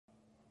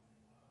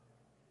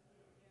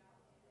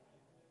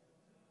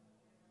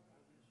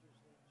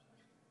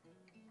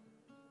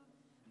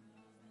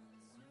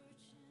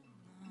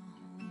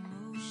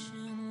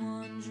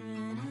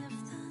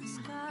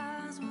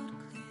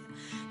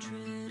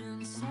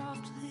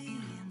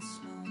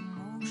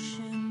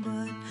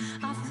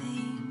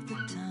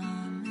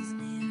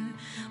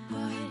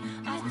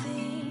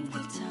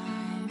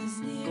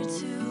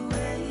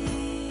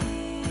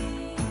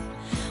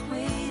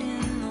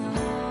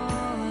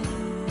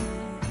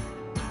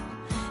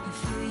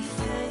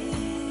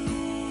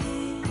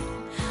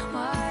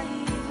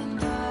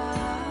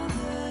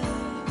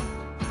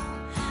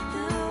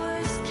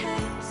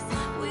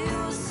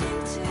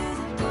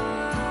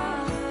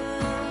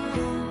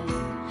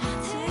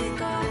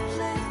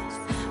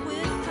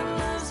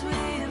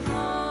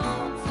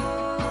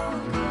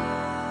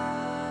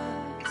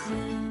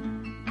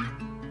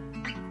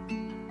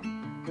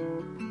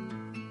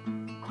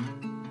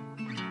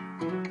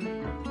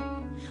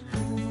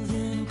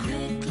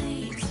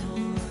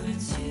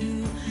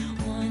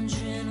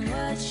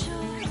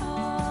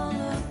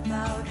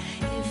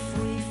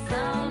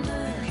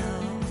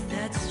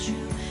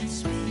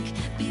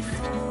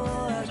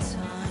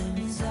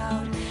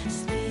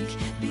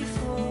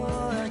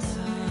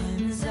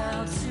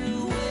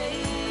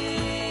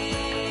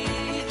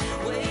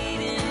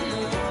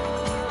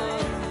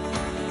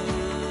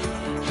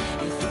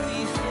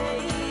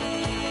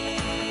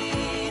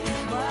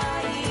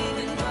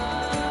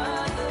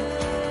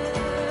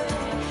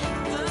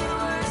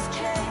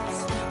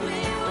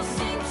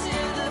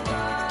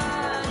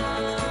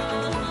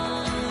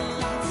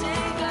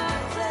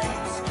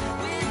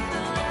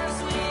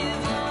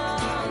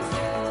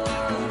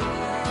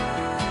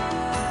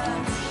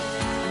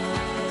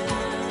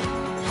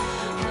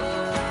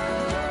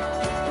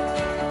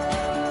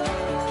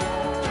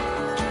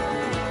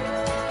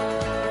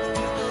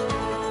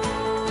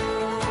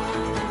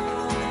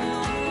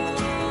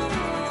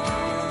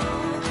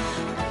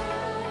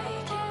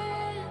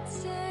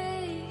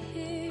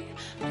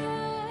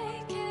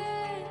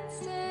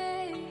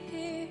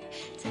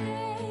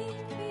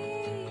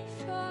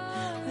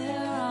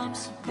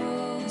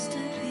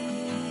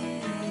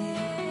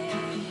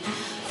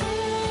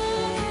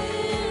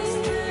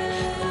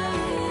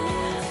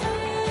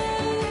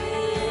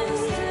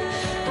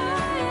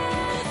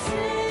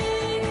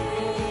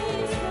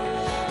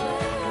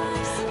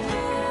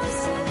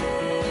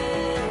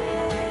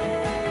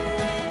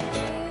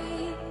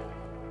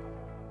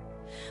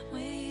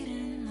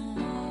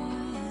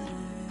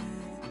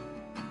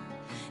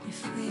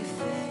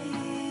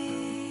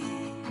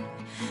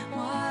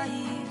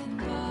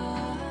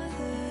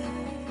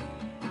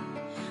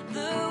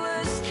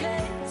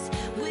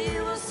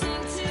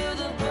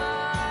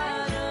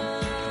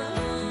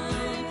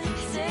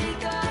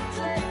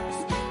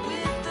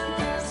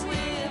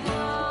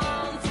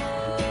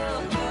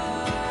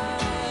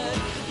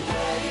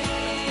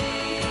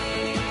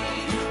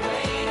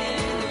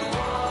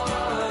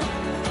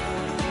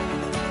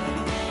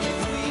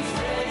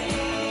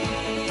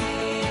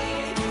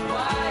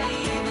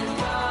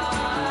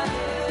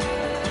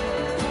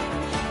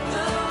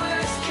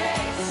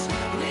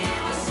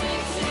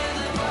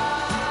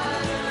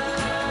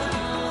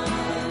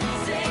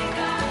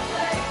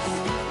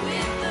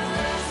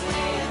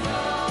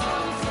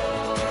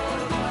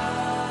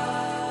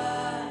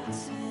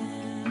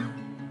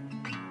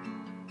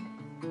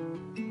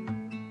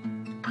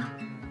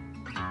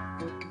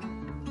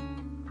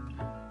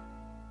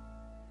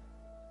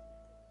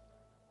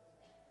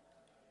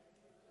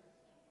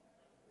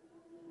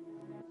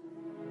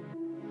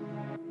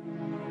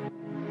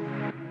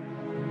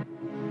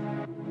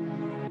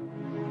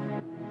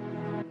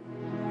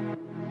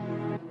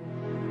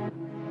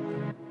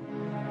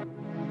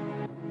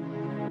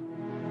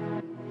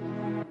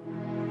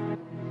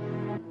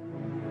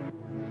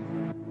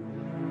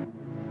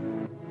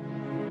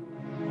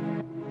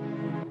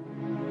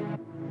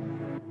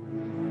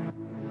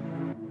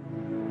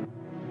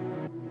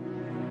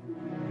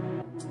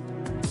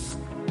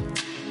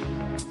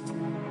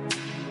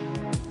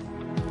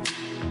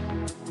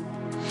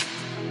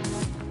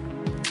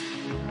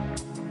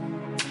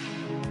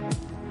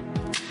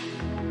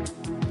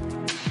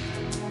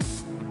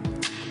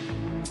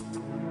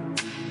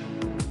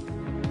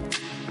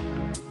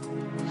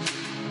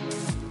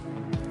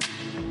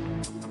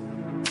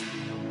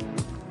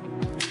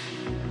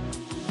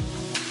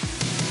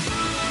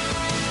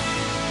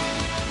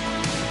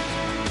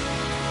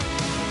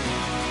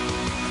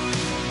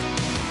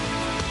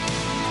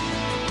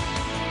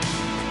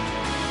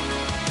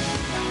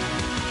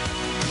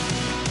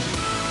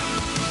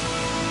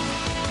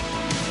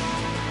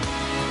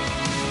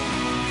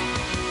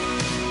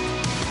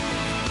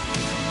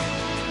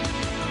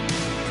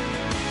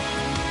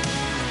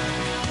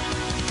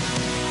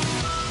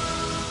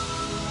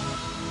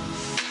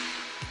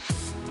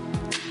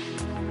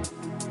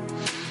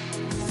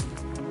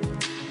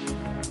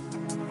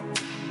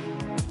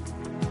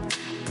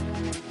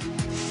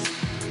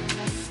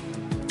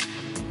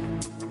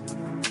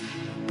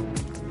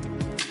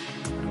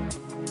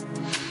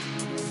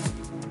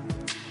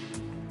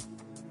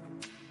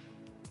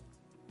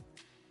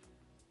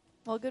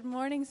Well, good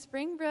morning,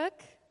 Springbrook.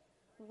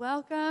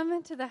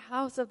 Welcome to the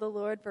house of the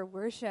Lord for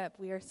worship.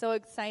 We are so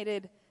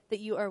excited that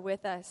you are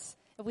with us.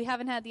 If we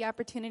haven't had the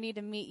opportunity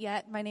to meet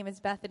yet, my name is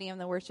Bethany. I'm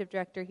the worship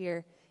director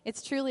here.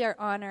 It's truly our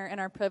honor and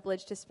our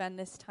privilege to spend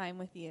this time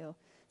with you.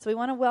 So we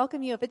want to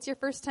welcome you. If it's your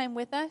first time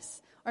with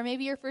us, or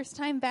maybe your first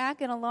time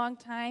back in a long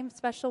time,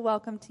 special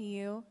welcome to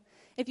you.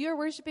 If you are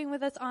worshiping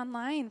with us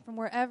online from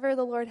wherever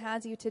the Lord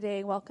has you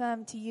today,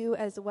 welcome to you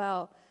as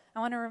well. I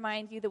want to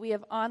remind you that we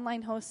have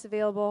online hosts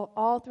available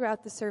all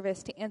throughout the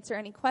service to answer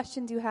any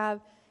questions you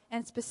have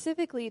and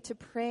specifically to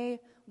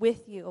pray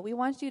with you. We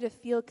want you to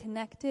feel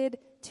connected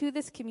to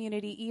this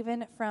community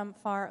even from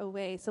far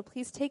away. So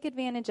please take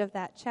advantage of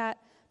that chat,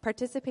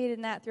 participate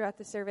in that throughout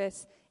the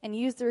service, and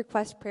use the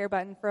request prayer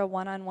button for a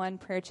one-on-one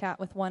prayer chat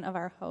with one of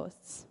our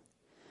hosts.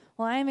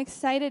 Well, I am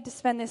excited to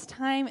spend this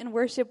time in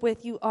worship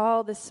with you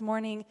all this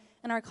morning.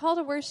 And our call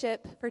to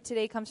worship for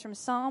today comes from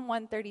Psalm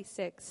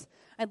 136.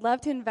 I'd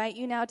love to invite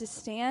you now to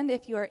stand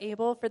if you are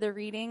able for the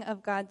reading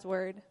of God's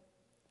word.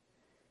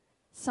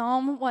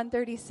 Psalm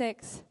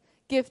 136.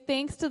 Give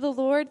thanks to the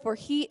Lord, for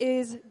he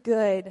is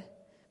good,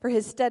 for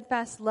his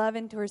steadfast love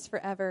endures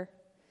forever.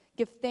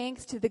 Give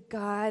thanks to the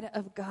God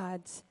of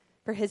gods,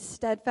 for his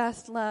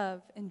steadfast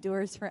love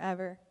endures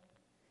forever.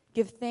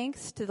 Give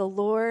thanks to the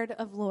Lord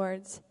of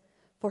lords,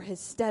 for his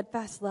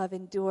steadfast love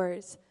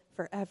endures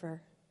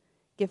forever.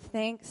 Give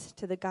thanks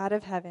to the God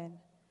of heaven,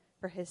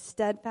 for his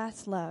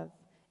steadfast love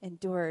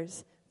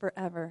endures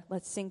forever.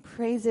 Let's sing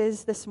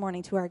praises this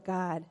morning to our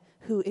God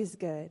who is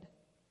good.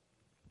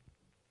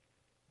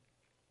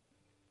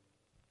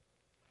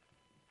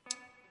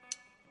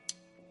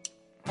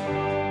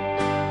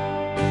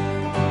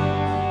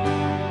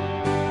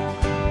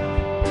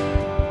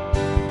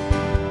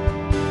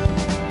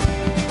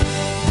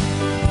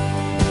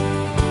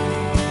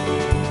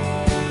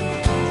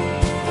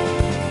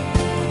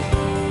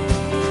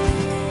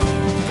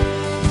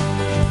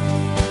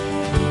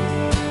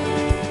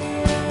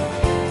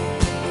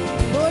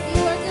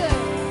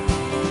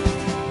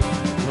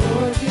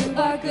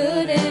 Good.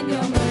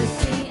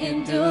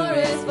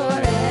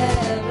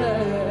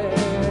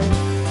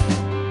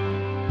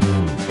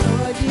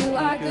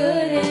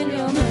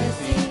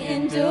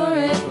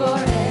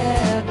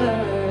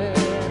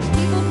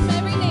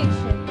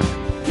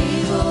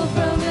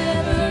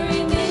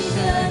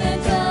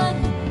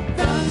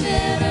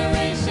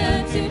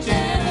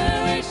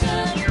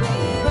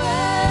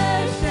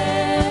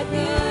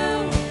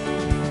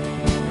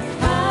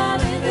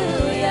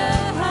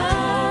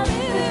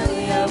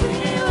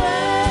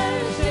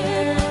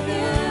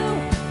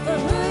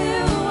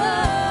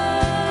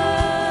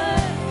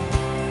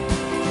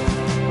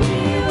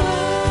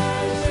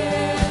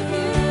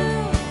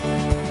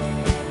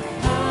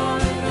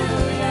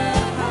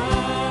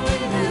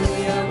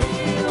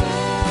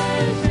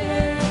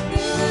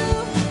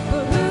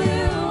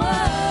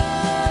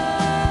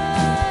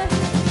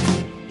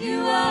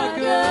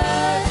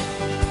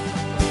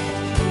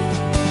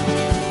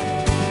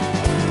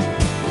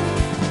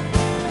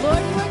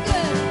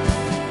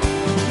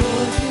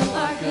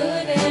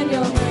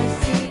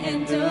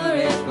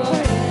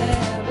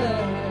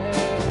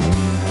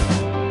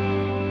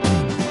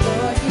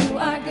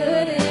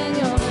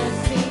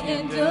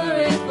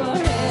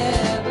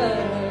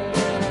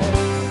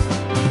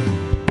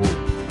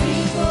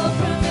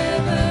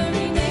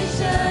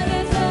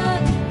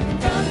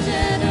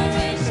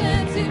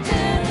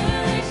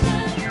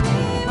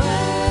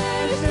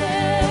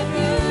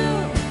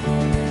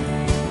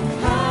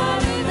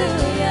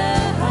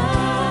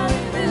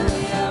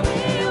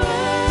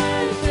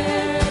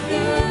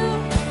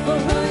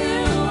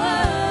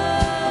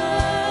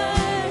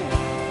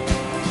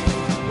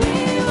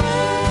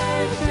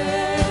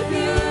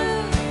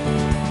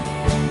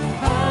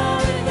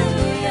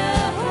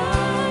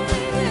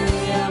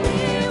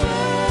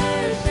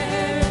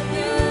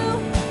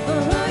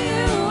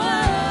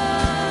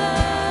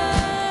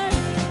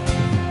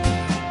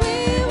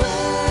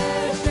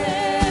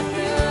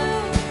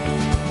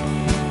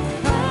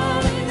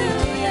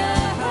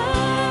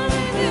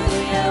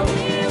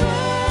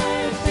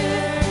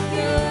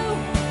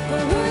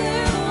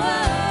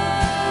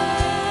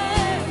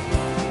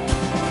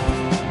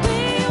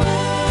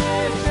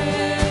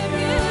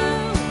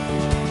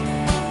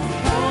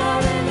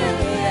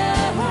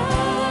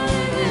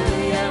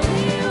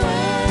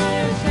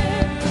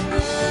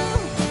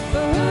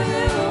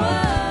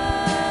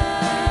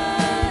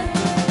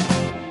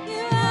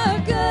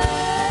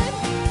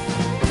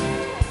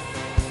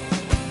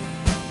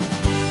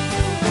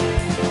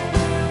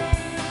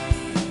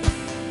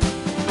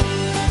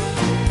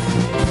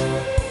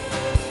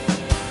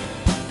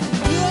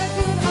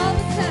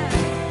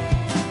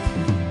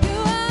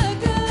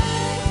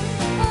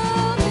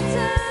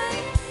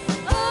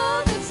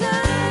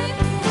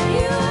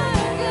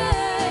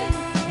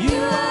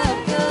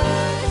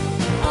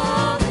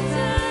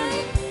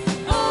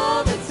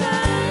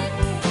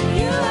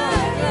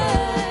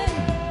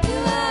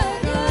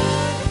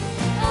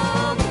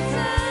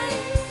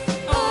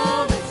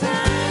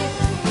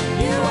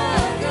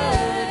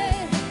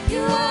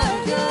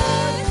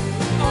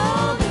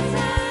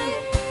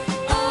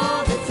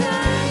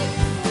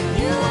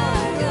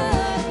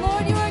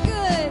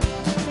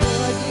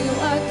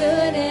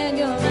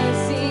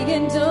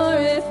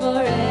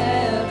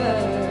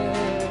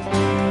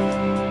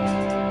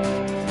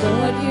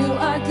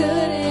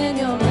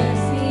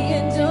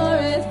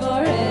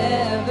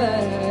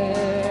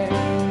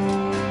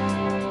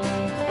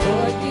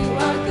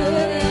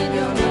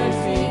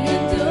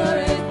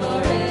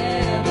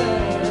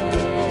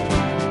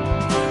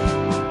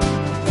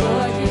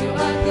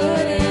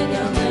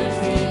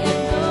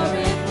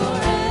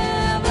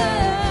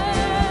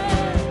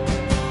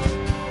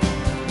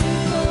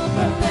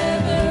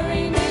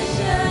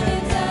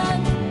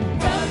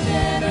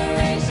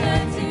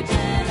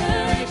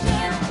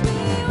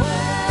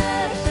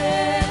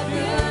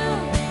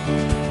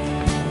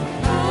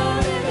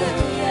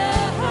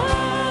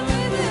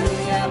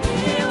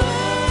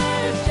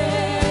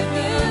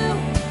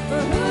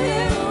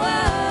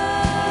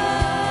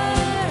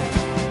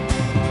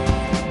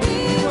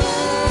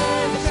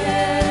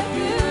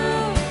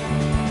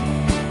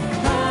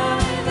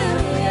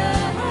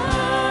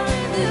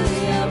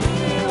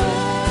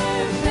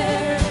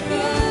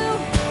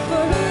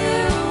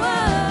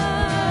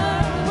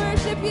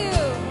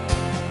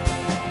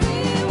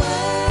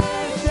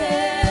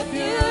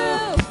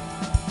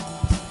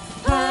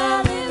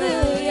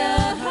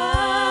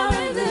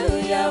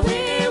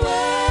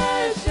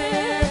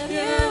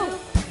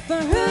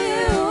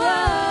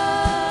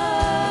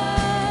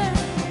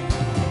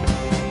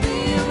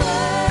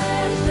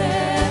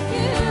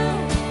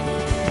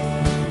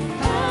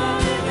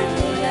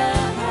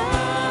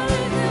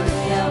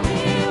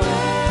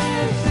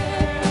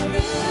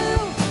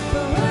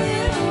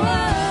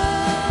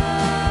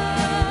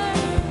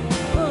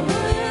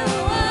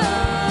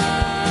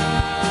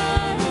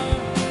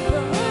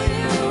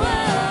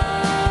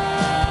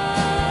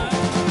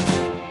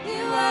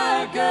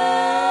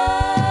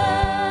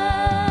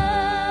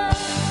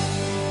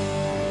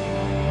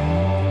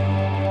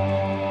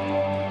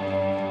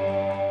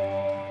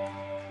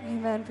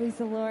 Praise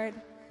the Lord.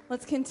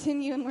 Let's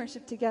continue in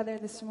worship together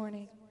this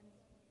morning.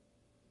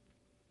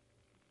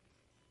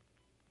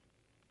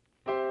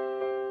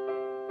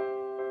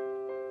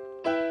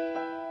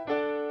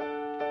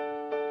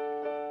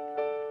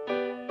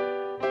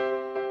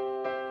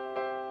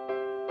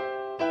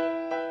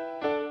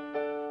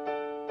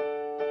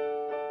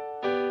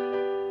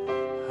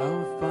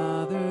 Our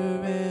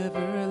Father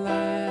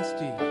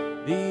everlasting,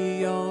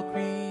 the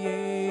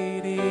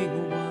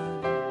all-creating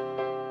one,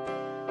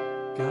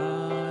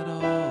 God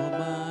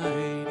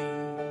Almighty,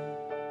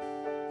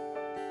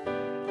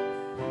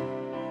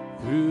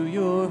 through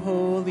your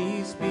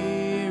Holy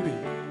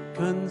Spirit,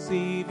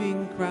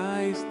 conceiving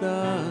Christ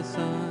the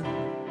Son,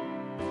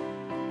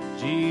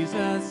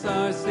 Jesus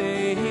our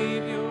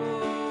Savior.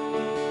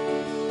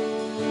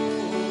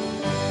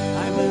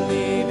 I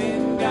believe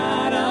in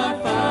God our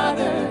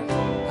Father,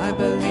 I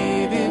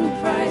believe in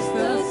Christ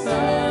the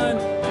Son,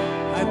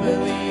 I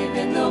believe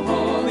in the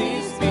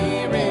Holy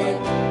Spirit,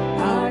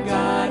 our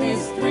God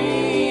is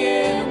three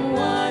in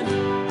one.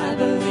 I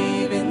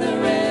believe in the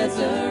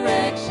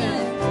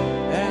resurrection,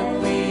 that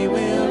we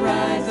will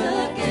rise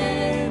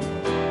again,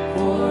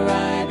 for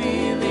I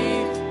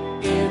believe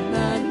in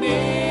the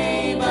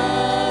name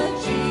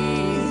of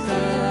Jesus.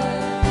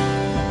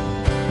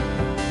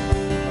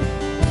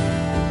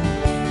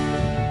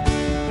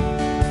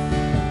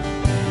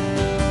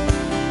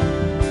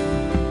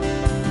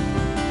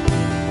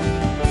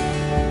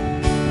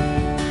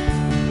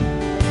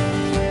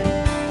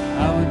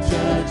 Our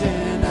judge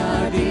and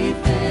our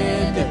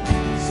defender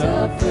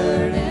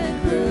suffered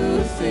and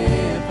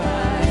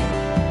crucified.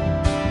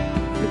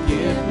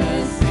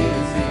 Forgiveness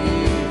is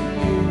in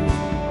you.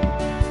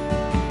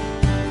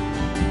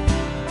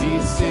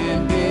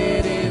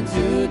 Descended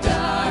into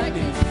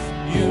darkness,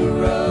 you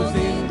rose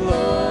in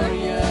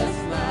glorious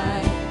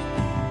light,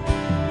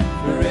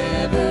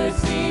 forever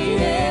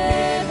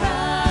seated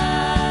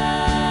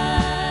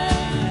high.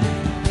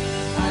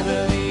 I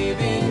believe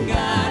in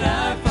God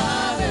our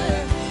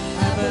Father,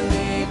 I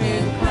believe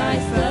in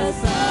Christ the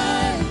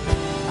Son,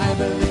 I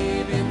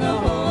believe in the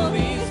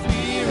Holy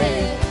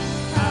Spirit,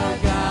 our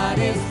God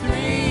is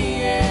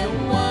three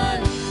in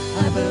one.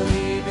 I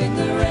believe in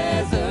the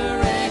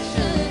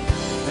resurrection,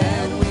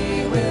 that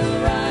we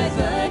will rise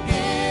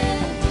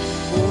again,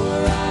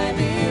 for I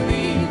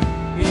believe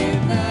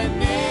in the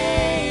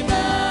name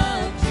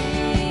of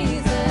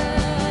Jesus.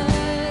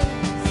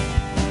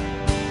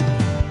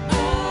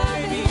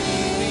 I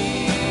believe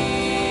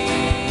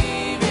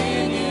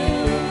in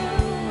you.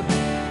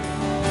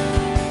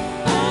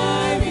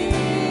 I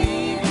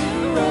believe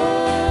you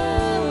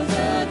rose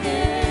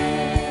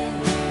again.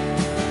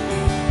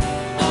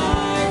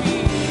 I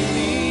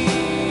believe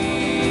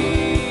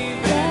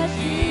that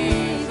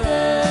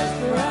Jesus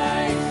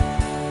Christ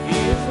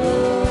is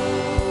Lord.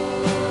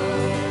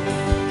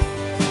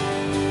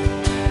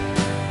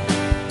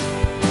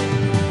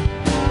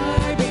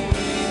 I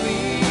believe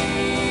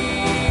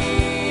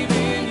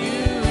in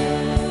you.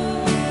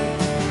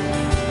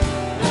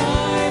 I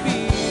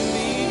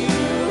believe you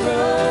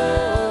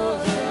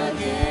rose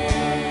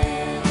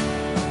again.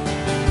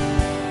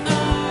 I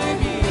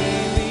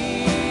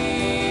believe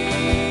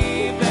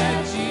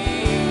that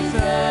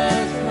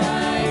Jesus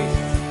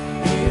Christ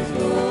is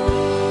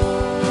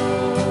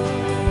Lord.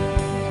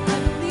 I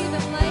believe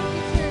in life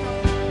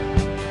eternal.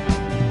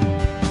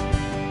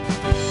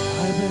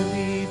 I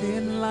believe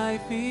in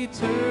life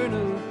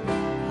eternal.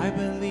 I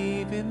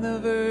believe in the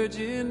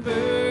virgin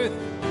birth.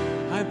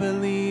 I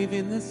believe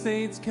in the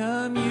saints'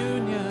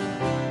 communion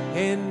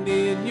and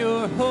in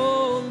your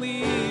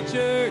holy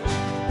church.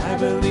 I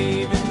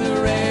believe in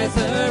the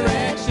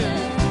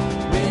resurrection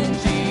when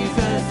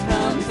Jesus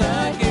comes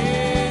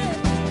again.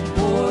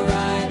 For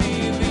I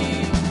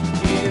believe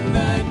in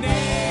the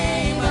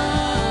name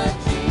of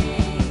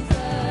Jesus.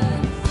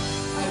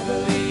 I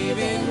believe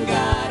in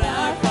God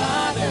our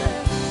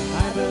Father,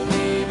 I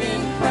believe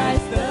in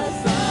Christ the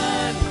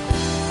Son,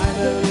 I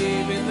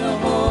believe in the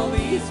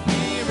Holy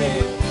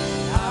Spirit,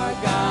 our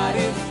God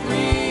is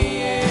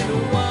three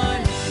in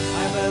one. I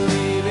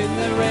believe in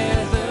the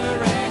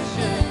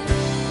resurrection,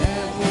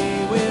 that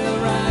we will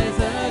rise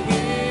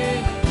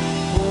again,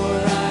 for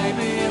I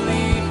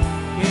believe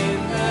in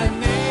the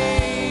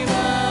name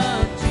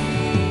of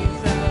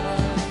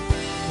Jesus,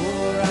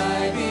 for I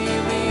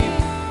believe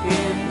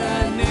in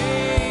the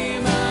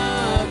name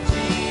of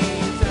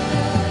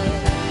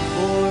Jesus,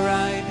 for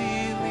I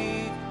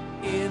believe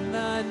in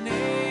the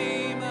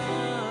name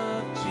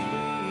of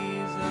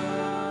Jesus.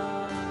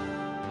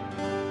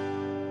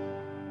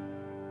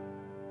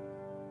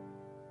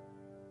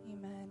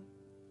 Amen.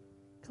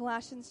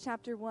 Colossians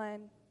chapter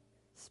 1,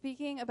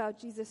 speaking about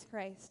Jesus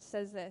Christ,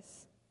 says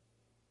this: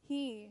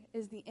 He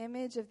is the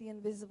image of the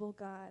invisible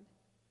God,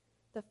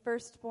 the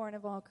firstborn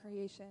of all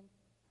creation.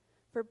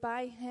 For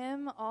by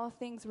him all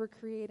things were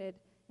created,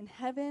 in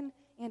heaven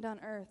and on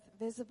earth,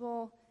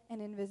 visible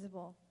and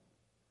invisible,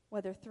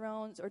 whether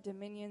thrones or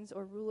dominions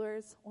or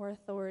rulers or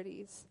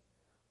authorities.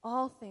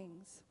 All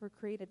things were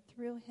created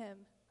through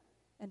him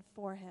and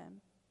for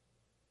him.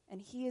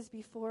 And he is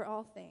before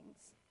all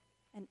things,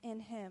 and in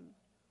him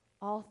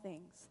all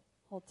things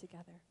hold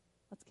together.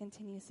 Let's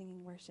continue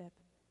singing worship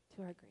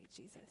to our great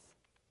Jesus.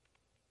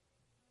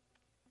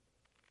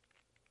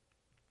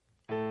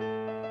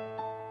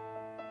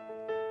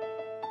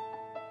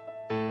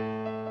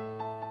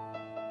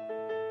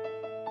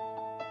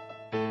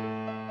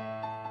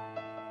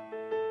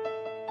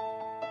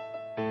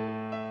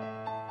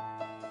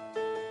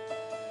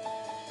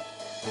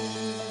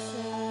 Jesus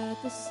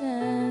at the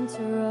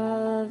center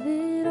of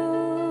it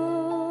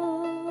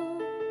all.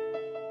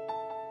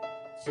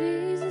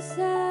 Jesus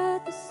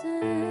at the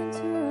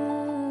center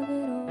of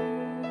it all.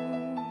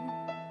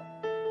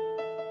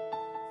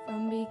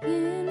 From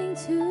beginning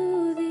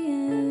to the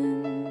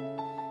end,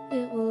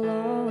 it will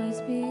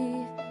always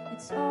be,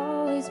 it's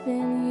always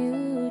been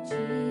you,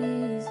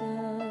 Jesus.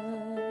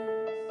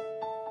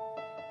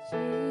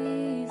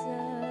 Jesus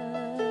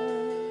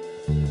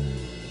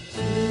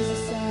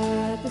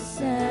at the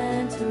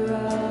center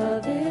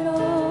of it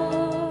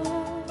all.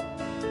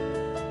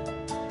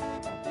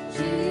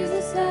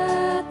 Jesus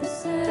at the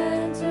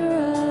center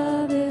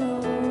of it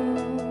all.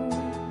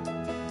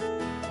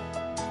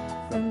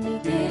 From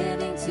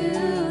beginning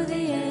to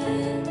the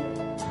end,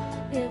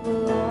 it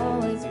will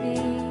always be,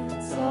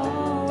 it's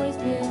always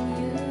been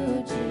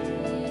you,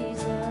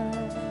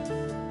 Jesus.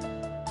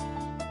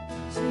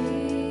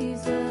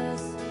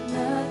 Jesus,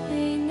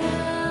 nothing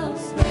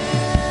else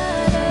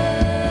matters.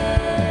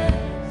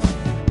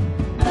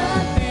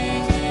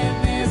 Nothing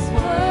in this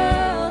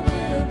world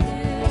will do.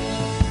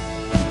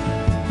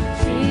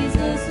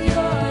 Jesus,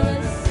 you're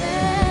the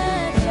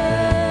center.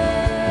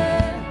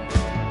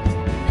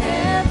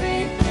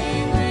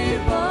 Everything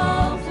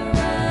revolves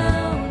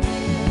around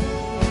you.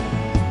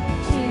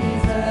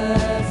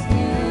 Jesus,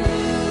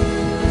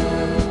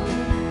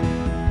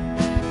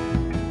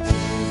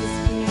 Jesus,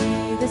 be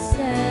the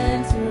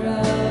center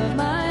of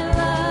my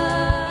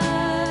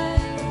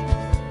life.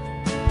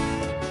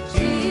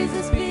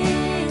 Jesus, be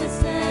the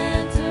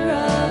center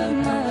of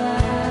my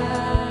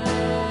life.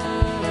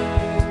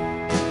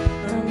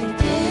 From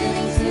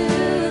beginning to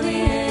the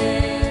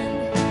end,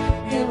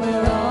 it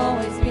will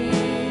always be,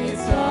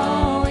 it's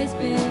always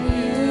been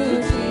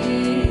you,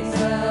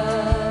 Jesus.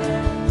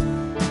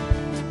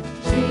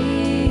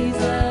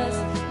 Jesus,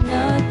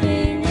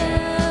 nothing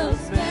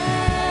else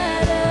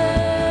matters.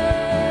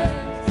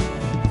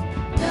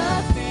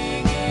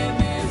 Nothing in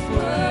this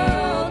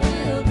world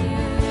will do.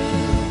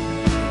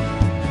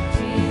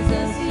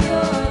 Jesus,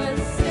 you're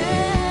the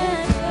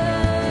center.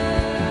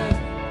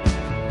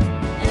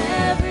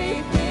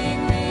 Everything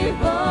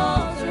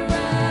revolves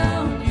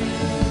around you.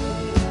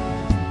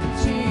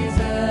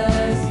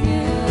 Jesus,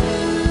 you.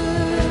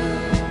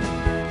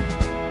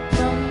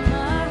 From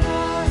my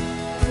heart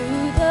to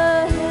the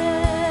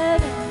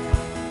heavens,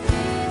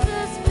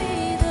 Jesus, be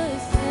the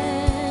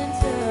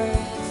center.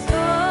 It's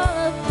all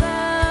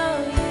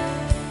about you.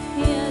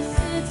 Yes,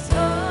 it's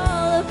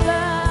all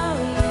about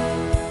you.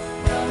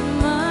 From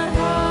my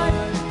heart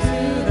to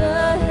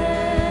the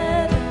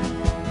heavens,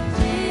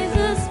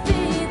 Jesus,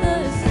 be the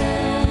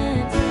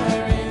center.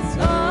 It's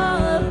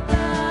all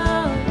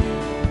about you.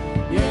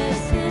 Yes,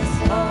 it's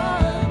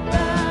all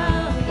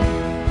about you.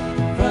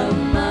 From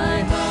my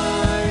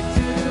heart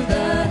to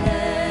the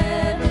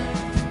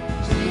heavens,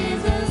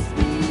 Jesus,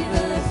 be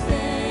the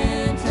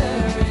center.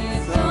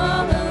 It's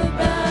all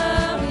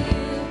about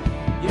you.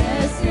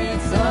 Yes,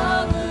 it's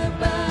all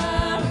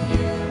about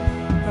you.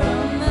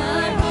 From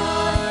my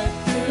heart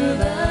to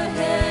the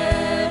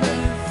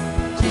heavens,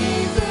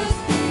 Jesus,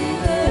 be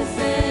the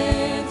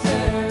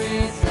center.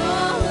 It's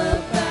all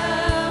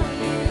about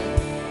you.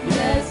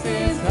 Yes,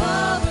 it's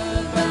all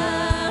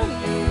about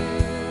you.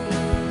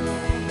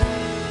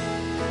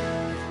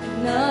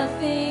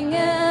 Nothing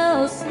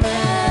else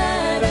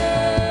matters.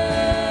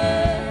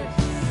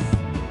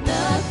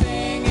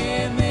 Nothing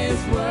in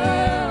this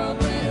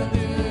world will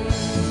do.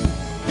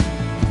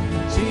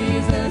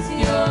 Jesus,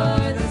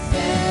 you're the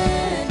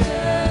center.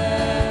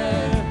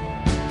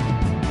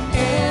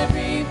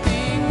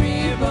 Everything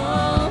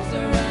revolves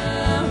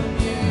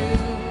around you.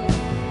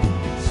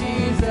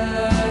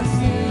 Jesus,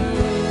 you.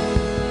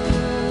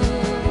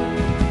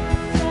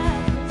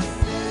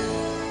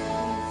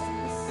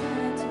 The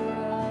center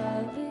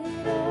of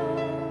it all.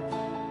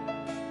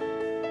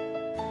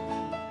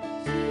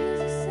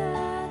 Jesus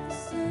at the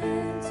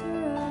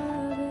center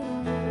of it all.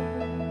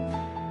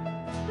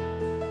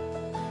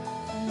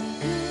 From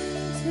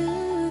beginning to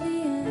the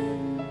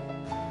end,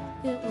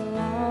 it will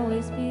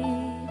always be,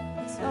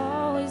 it's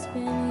always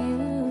been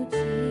you,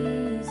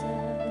 Jesus.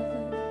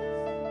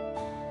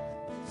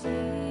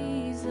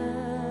 Jesus.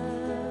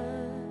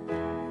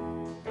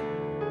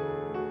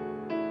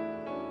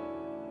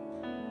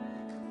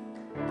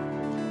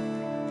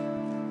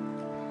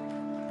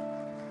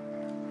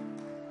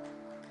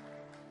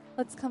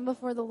 Let's come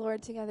before the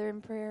Lord together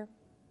in prayer.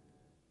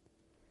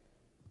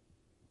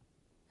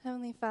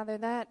 Heavenly Father,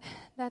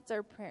 that's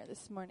our prayer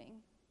this morning,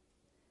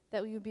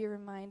 that we would be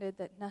reminded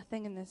that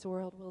nothing in this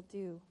world will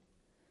do.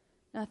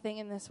 Nothing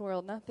in this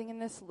world, nothing in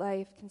this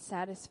life can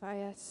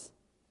satisfy us.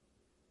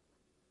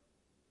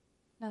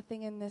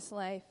 Nothing in this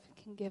life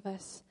can give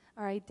us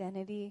our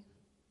identity,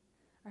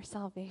 our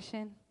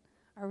salvation,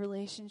 our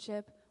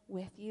relationship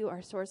with you,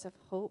 our source of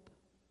hope.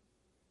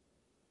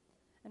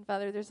 And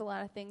Father, there's a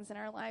lot of things in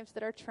our lives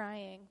that are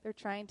trying. They're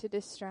trying to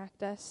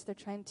distract us. They're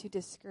trying to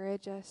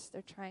discourage us.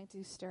 They're trying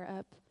to stir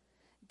up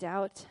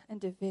doubt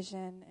and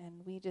division,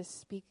 and we just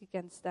speak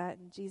against that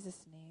in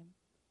Jesus' name,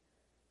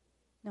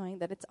 knowing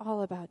that it's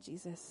all about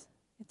Jesus.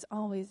 It's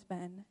always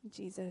been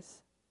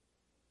Jesus.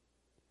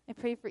 I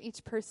pray for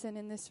each person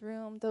in this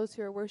room, those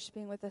who are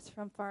worshiping with us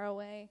from far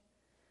away.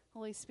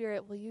 Holy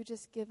Spirit, will you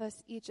just give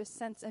us each a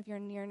sense of your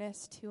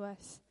nearness to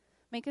us?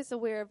 Make us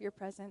aware of your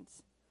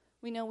presence.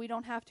 We know we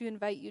don't have to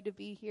invite you to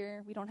be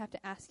here. We don't have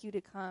to ask you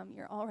to come.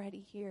 You're already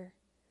here.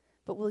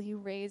 But will you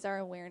raise our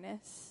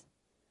awareness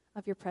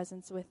of your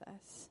presence with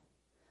us?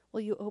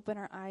 Will you open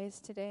our eyes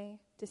today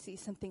to see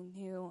something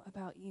new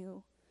about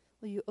you?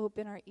 Will you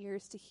open our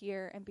ears to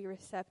hear and be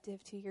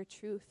receptive to your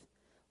truth?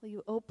 Will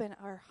you open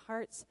our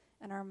hearts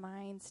and our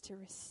minds to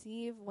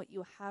receive what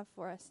you have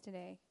for us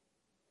today?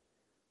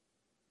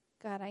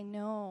 God, I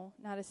know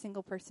not a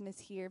single person is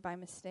here by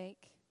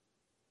mistake.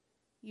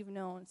 You've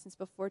known since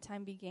before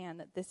time began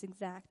that this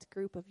exact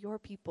group of your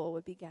people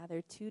would be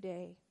gathered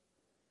today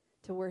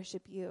to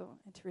worship you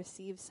and to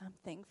receive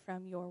something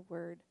from your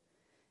word.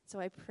 So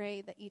I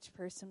pray that each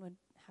person would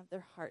have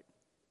their heart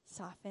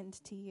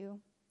softened to you,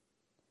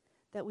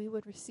 that we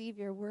would receive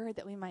your word,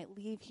 that we might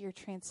leave here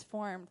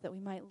transformed, that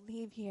we might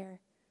leave here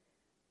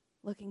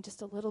looking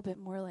just a little bit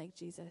more like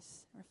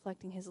Jesus,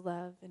 reflecting his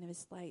love and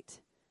his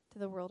light to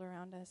the world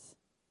around us.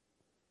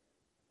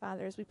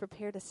 Father, as we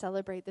prepare to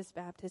celebrate this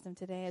baptism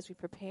today, as we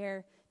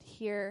prepare to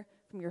hear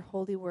from your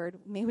holy word,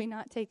 may we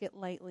not take it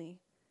lightly,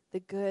 the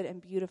good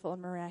and beautiful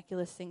and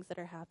miraculous things that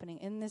are happening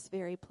in this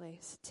very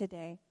place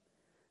today.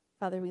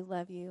 Father, we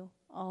love you.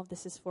 All of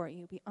this is for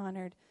you. Be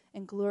honored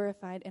and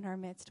glorified in our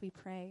midst, we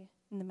pray,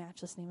 in the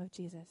matchless name of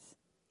Jesus.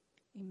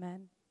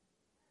 Amen.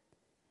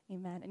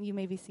 Amen. And you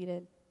may be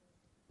seated.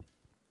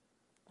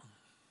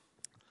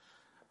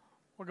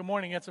 Well, good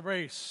morning. It's a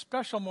very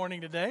special morning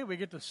today. We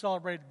get to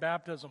celebrate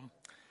baptism.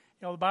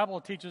 You know, the Bible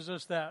teaches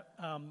us that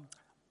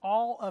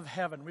all of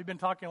heaven, we've been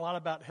talking a lot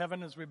about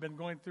heaven as we've been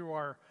going through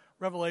our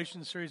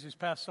Revelation series these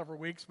past several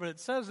weeks, but it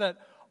says that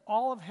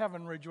all of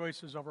heaven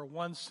rejoices over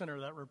one sinner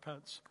that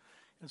repents.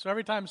 And so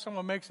every time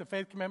someone makes a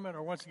faith commitment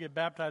or wants to get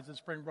baptized at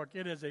Springbrook,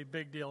 it is a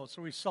big deal.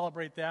 So we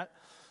celebrate that.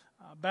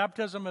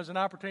 Baptism is an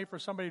opportunity for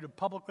somebody to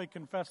publicly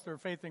confess their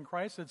faith in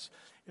Christ.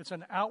 It's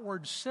an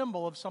outward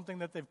symbol of something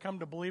that they've come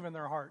to believe in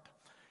their heart.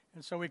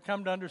 And so we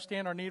come to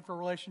understand our need for a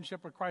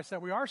relationship with Christ, that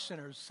we are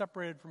sinners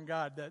separated from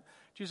God, that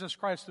Jesus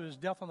Christ through his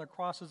death on the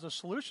cross is a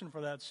solution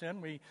for that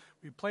sin. We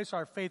place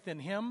our faith in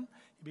him.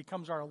 He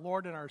becomes our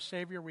Lord and our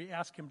Savior. We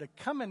ask him to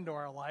come into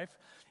our life,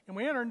 and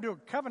we enter into a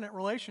covenant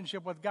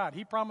relationship with God.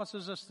 He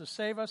promises us to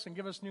save us and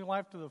give us new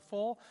life to the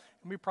full,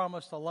 and we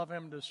promise to love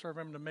him, to serve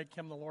him, to make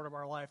him the Lord of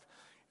our life.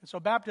 And so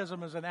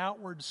baptism is an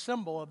outward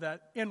symbol of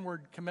that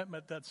inward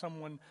commitment that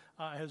someone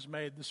has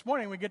made. This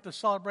morning we get to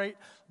celebrate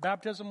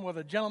baptism with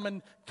a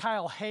gentleman,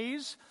 Kyle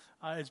Hayes.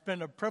 It's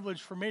been a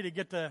privilege for me to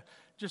get to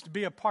just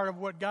be a part of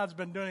what God's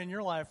been doing in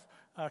your life,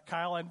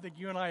 Kyle. I think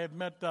you and I had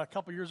met a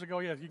couple years ago.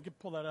 Yeah, you can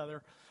pull that out of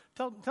there.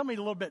 Tell me a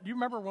little bit. Do you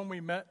remember when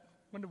we met?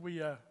 When did we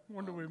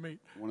meet?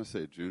 I want to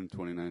say June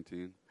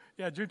 2019.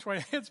 Yeah, June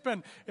 20. It's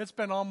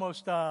been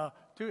almost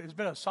it's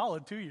been a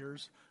solid 2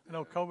 years. I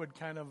know COVID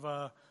kind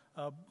of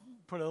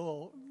put a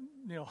little,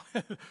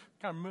 kind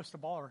of missed the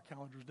ball on our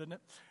calendars, didn't it?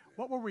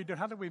 What were we doing?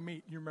 How did we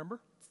meet? You remember?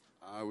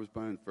 I was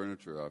buying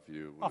furniture off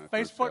you. Off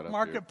Facebook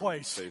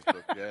Marketplace.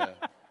 Facebook,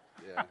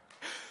 yeah.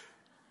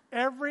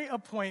 Every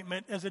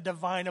appointment is a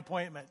divine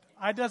appointment.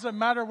 It doesn't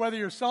matter whether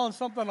you're selling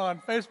something on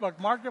Facebook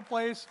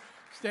Marketplace,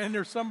 standing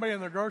near somebody in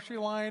the grocery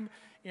line.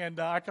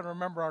 And I can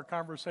remember our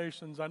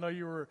conversations. I know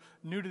you were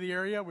new to the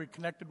area. We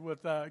connected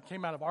with,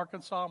 came out of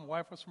Arkansas. My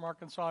wife was from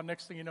Arkansas.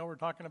 Next thing you know, we're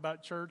talking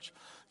about church.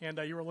 And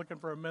you were looking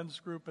for a men's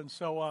group. And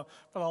so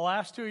for the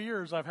last 2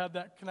 years, I've had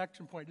that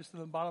connection point just in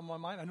the bottom of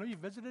my mind. I know you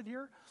visited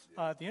here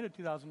at the end of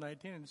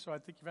 2019. And so I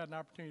think you've had an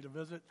opportunity to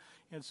visit.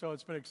 And so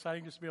it's been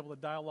exciting just to be able to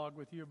dialogue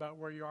with you about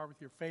where you are with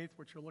your faith,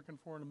 what you're looking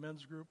for in a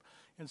men's group.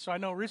 And so I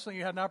know recently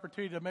you had an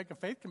opportunity to make a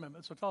faith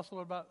commitment. So tell us a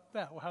little about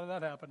that. Well, how did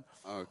that happen?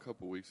 A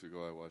couple weeks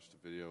ago, I watched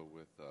a video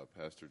with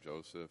Pastor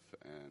Joseph,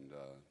 and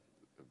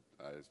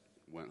I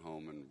went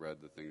home and read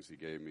the things he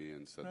gave me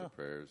and said the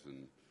prayers,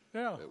 and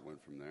it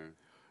went from there.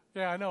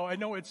 Yeah, I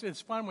know.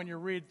 It's fun when you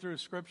read through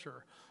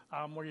Scripture,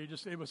 where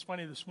it was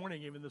funny this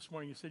morning,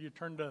 you said you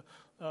turned to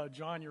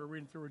John, you were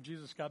reading through where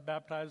Jesus got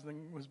baptized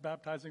and was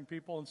baptizing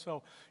people, and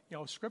so,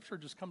 Scripture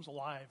just comes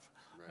alive.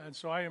 Right. And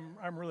so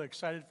I'm really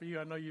excited for you.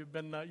 I know you've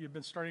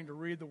been starting to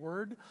read the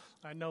Word.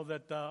 I know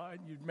that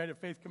you've made a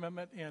faith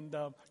commitment, and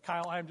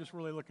Kyle, I'm just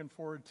really looking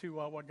forward to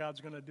what God's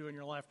going to do in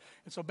your life.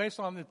 And so based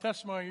on the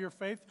testimony of your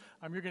faith,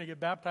 you're going to get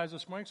baptized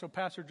this morning. So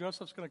Pastor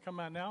Joseph's going to come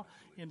out now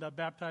and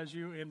baptize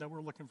you, and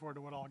we're looking forward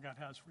to what all God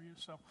has for you.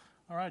 So,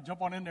 all right,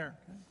 jump on in there.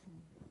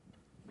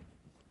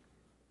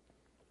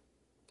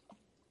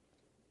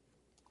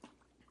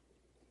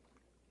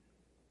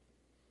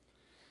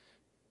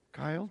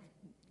 Kyle,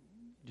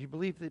 Do you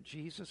believe that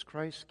Jesus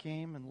Christ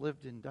came and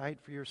lived and died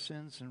for your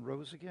sins and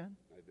rose again?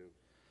 I do.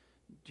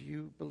 Do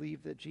you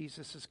believe that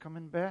Jesus is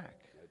coming back?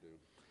 I do.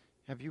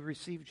 Have you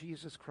received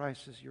Jesus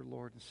Christ as your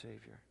Lord and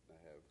Savior? I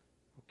have.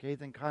 Okay,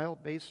 then Kyle,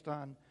 based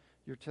on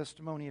your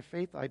testimony of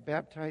faith, I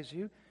baptize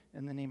you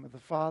in the name of the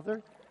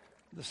Father,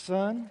 the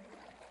Son,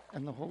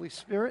 and the Holy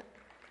Spirit.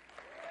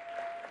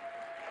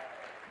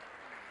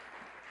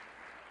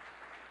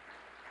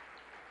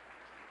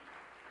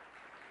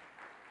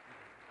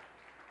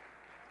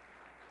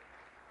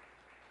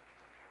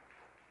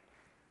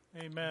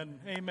 Amen.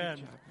 Amen.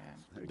 Good job, man.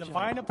 Good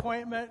Divine job.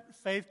 appointment,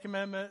 faith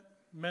commitment,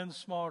 men's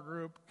small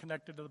group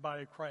connected to the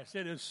body of Christ.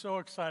 It is so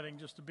exciting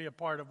just to be a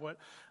part of what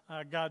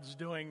God's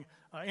doing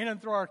in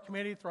and through our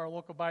community, through our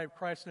local body of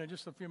Christ. And in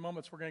just a few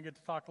moments, we're going to get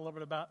to talk a little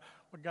bit about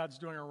what God's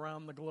doing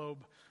around the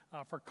globe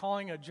for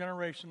calling a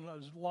generation that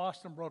is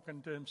lost and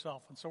broken to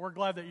himself. And so we're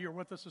glad that you're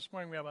with us this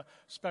morning. We have a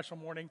special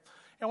morning.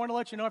 And I want to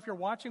let you know, if you're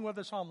watching with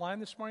us online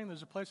this morning,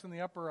 there's a place in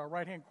the upper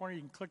right-hand corner.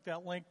 You can click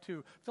that link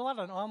to fill out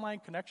an online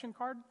connection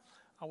card.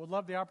 I would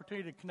love the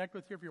opportunity to connect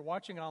with you if you're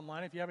watching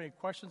online. If you have any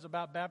questions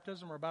about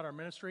baptism or about our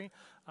ministry,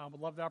 I would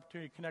love the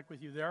opportunity to connect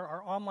with you there.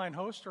 Our online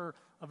hosts are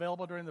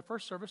available during the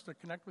first service to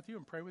connect with you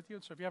and pray with you.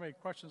 So if you have any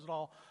questions at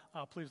all,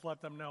 please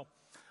let them know.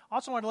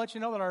 Also, I wanted to let you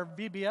know that our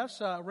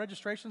VBS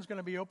registration is going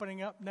to be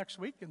opening up next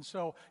week. And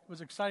so it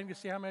was exciting to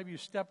see how many of you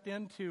stepped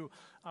in to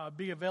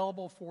be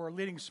available for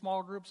leading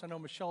small groups. I know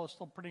Michelle is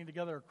still putting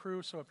together a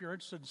crew. So if you're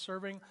interested in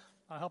serving,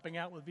 helping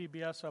out with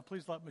VBS,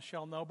 please let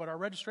Michelle know. But our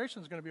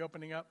registration is going to be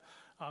opening up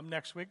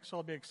next week, so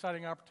it'll be an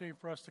exciting opportunity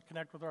for us to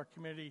connect with our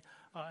community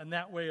in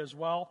that way as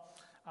well.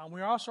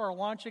 We also are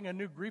launching a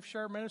new grief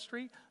share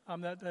ministry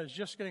that is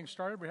just getting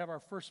started. We have our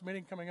first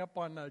meeting coming up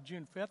on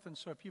June 5th, and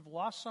so if you've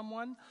lost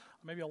someone,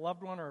 maybe a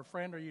loved one or a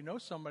friend, or you know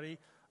somebody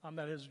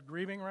that is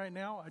grieving right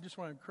now, I just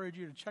want to encourage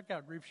you to check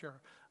out Grief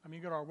Share. You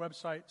can go to our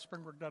website,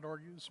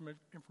 springbrook.org, there's some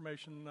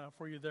information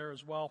for you there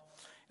as well.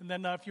 And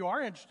then if you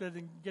are interested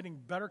in getting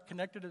better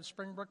connected at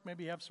Springbrook,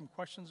 maybe you have some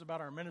questions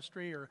about our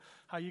ministry or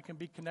how you can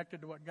be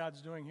connected to what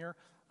God's doing here,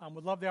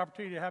 we'd love the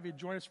opportunity to have you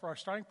join us for our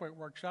Starting Point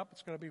workshop.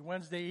 It's going to be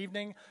Wednesday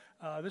evening.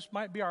 This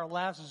might be our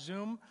last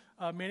Zoom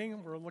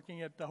meeting. We're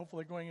looking at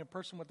hopefully going in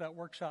person with that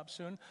workshop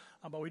soon.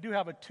 But we do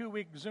have a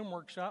 2-week Zoom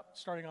workshop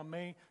starting on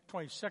May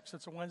 26th.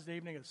 It's a Wednesday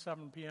evening at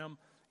 7 p.m.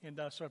 And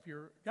so if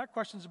you've got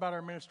questions about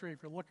our ministry,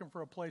 if you're looking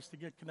for a place to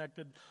get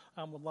connected,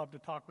 we'd love to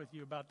talk with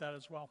you about that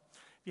as well.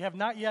 If you have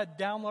not yet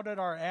downloaded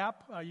our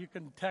app, you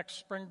can text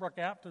Springbrook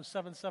app to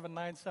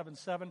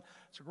 77977.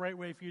 It's a great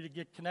way for you to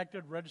get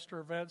connected, register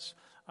events,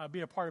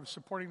 be a part of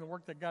supporting the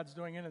work that God's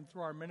doing in and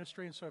through our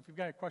ministry. And so if you've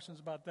got any questions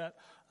about that,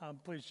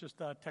 please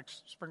just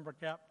text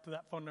Springbrook app to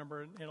that phone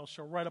number, and it'll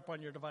show right up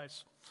on your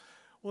device.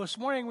 Well, this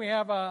morning we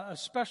have a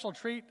special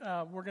treat.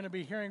 We're going to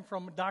be hearing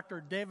from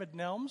Dr. David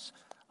Nelms.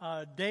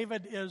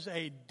 David is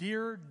a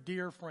dear,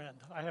 dear friend.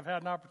 I have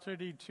had an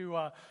opportunity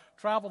to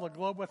travel the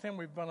globe with him.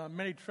 We've been on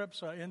many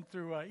trips in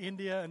through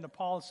India and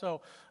Nepal,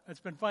 so it's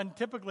been fun.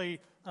 Typically,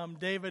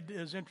 David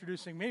is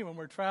introducing me when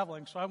we're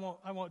traveling, so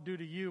I won't do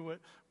to you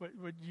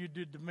what you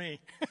did to me.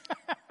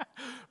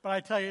 But I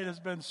tell you, it has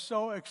been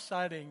so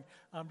exciting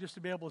just to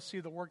be able to see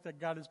the work that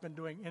God has been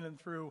doing in and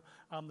through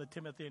the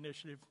Timothy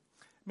Initiative.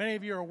 Many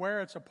of you are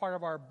aware it's a part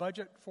of our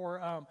budget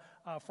for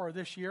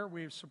this year.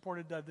 We've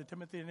supported the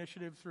Timothy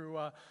Initiative through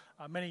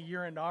many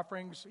year-end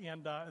offerings,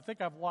 and I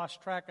think I've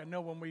lost track. I know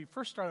when we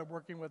first started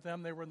working with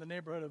them, they were in the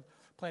neighborhood of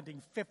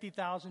planting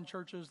 50,000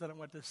 churches. Then it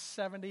went to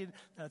 70.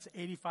 That's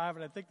 85,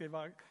 and I think they've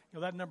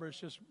that number has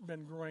just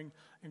been growing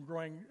and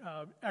growing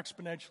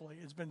exponentially.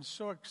 It's been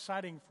so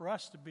exciting for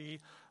us to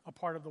be a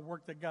part of the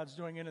work that God's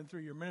doing in and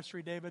through your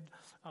ministry, David.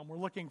 We're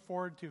looking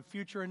forward to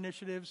future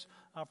initiatives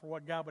for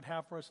what God would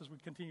have for us as we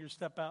continue to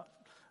step out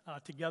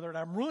together. And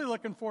I'm really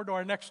looking forward to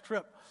our next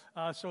trip.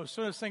 So as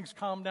soon as things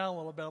calm down a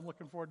little bit, I'm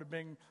looking forward to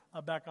being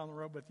back on the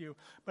road with you.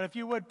 But if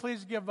you would,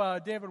 please give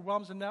David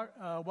Welms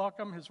a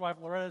welcome. His wife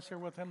Loretta is here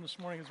with him this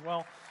morning as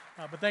well.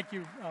 But thank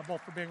you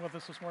both for being with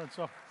us this morning.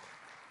 So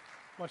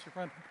bless your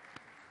friend.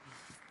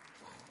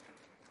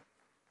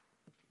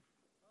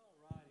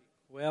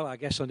 Well, I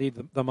guess I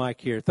need the mic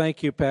here.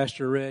 Thank you,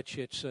 Pastor Rich.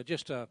 It's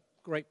just a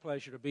great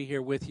pleasure to be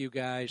here with you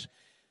guys.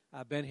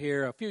 I've been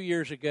here a few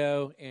years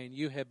ago, and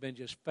you have been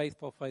just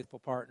faithful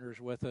partners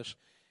with us.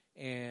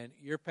 And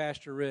your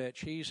Pastor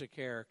Rich, he's a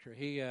character.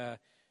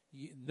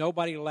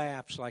 Nobody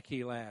laughs like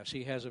he laughs.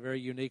 He has a very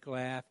unique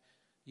laugh.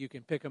 You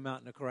can pick him out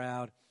in the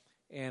crowd.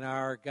 And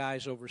our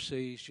guys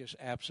overseas just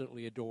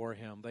absolutely adore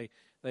him.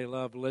 They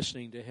love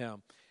listening to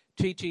him.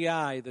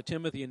 TTI, the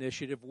Timothy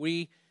Initiative,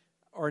 we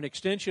are an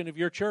extension of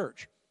your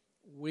church.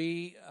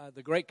 The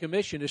Great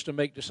Commission is to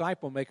make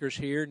disciple makers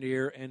here,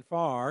 near, and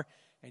far.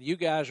 And you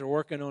guys are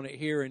working on it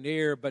here and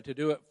near, but to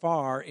do it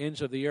far,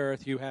 ends of the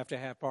earth, you have to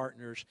have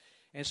partners.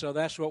 And so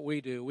that's what we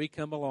do. We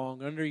come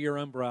along under your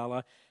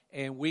umbrella,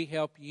 and we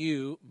help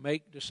you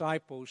make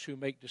disciples who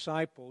make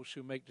disciples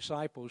who make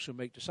disciples who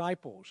make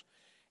disciples.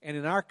 And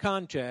in our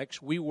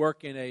context, we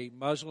work in a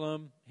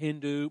Muslim,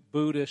 Hindu,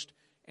 Buddhist,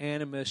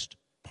 animist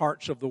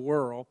parts of the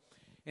world.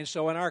 And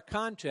so in our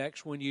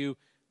context, when you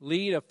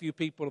lead a few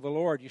people to the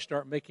Lord, you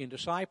start making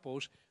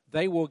disciples,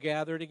 they will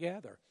gather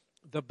together.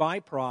 The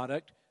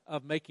byproduct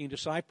of making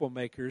disciple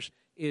makers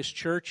is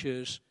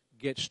churches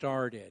get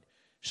started.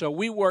 So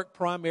we work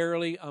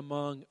primarily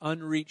among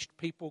unreached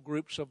people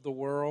groups of the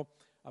world.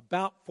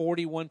 About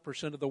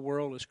 41% of the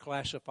world is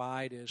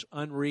classified as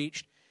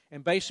unreached.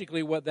 And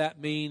basically what that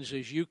means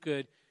is you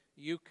could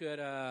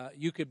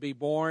be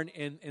born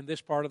in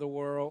this part of the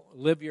world,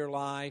 live your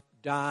life,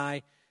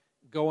 die,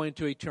 go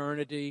into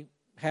eternity,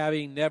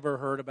 having never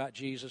heard about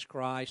Jesus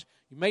Christ.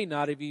 You may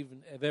not have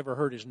even have ever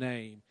heard his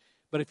name.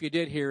 But if you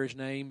did hear his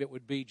name, it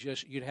would be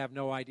just, you'd have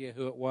no idea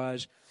who it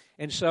was.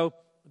 And so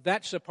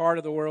that's the part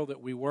of the world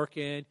that we work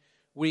in.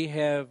 We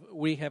have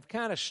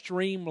kind of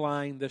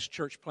streamlined this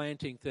church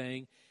planting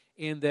thing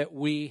in that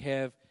we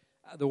have,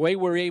 the way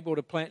we're able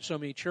to plant so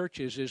many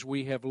churches is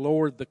we have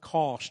lowered the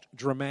cost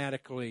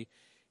dramatically.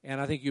 And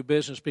I think you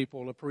business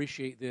people will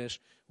appreciate this.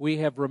 We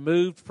have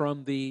removed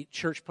from the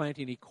church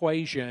planting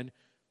equation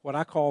what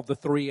I call the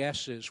 3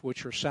 S's,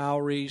 which are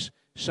salaries,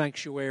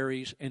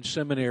 sanctuaries, and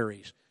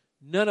seminaries.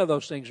 None of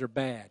those things are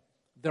bad.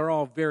 They're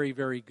all very,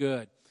 very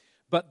good.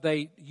 But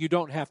you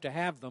don't have to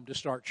have them to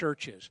start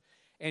churches.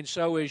 And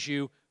so if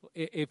you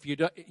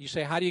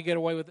say, how do you get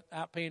away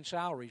without paying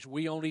salaries?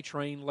 We only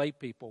train lay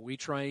people. We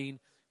train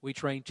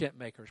tent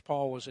makers.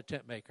 Paul was a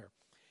tent maker.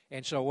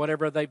 And so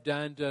whatever they've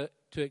done to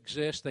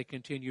exist, they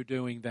continue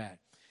doing that.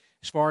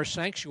 As far as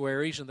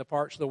sanctuaries in the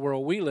parts of the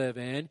world we live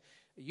in,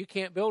 you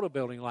can't build a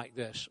building like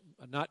this.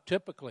 Not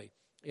typically.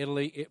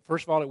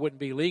 First of all, it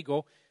wouldn't be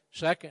legal.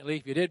 Secondly,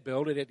 if you did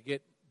build it, it'd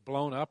get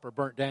blown up or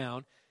burnt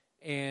down.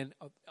 And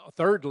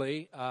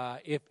thirdly,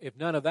 if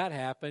none of that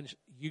happens,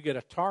 you get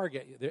a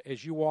target.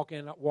 As you walk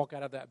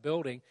out of that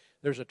building,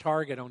 there's a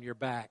target on your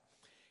back.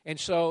 And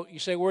so you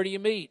say, where do you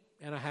meet?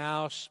 In a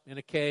house, in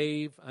a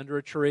cave, under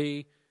a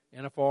tree,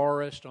 in a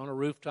forest, on a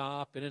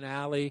rooftop, in an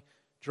alley,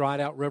 dried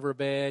out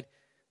riverbed.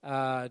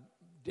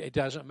 It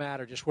doesn't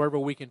matter. Just wherever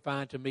we can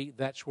find to meet,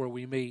 that's where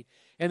we meet.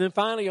 And then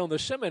finally on the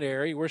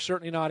seminary, we're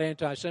certainly not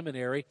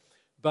anti-seminary,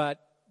 but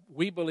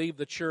we believe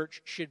the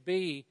church should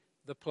be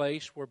the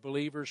place where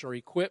believers are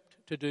equipped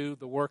to do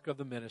the work of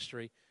the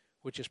ministry,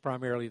 which is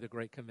primarily the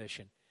Great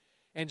Commission.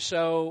 And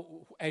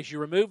so as you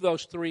remove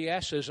those 3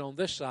 S's on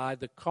this side,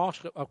 the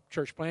cost of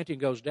church planting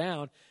goes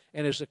down.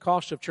 And as the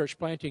cost of church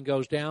planting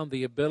goes down,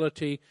 the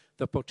ability,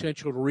 the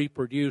potential to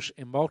reproduce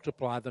and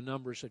multiply the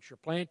numbers that you're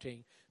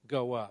planting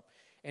go up.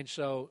 And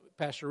so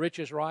Pastor Rich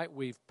is right.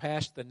 We've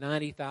passed the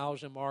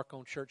 90,000 mark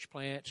on church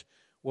plants.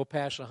 We'll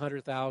pass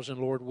 100,000,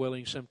 Lord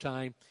willing,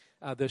 sometime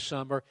this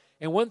summer.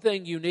 And one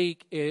thing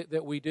unique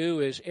that we do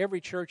is every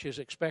church is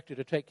expected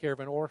to take care of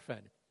an orphan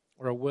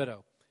or a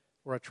widow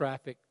or a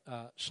trafficked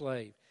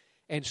slave.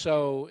 And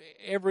so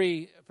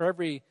for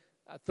every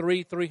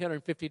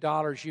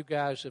 $350 you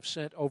guys have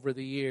sent over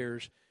the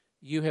years,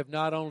 you have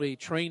not only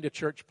trained a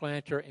church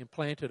planter and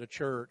planted a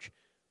church,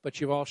 but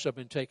you've also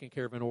been taking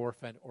care of an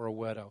orphan or a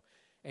widow.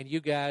 And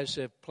you guys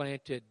have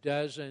planted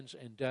dozens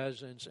and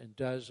dozens and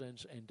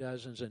dozens and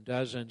dozens and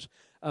dozens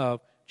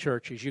of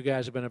churches. You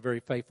guys have been a very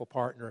faithful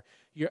partner.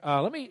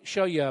 Let me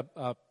show you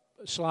a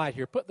slide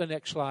here. Put the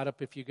next slide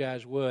up if you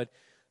guys would.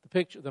 The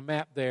picture, the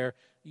map there.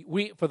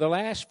 For the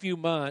last few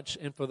months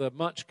and for the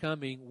months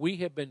coming, we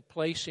have been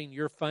placing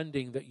your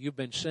funding that you've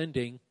been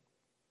sending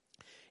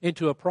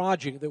into a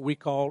project that we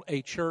call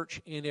A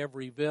Church in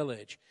Every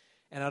Village.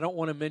 And I don't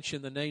want to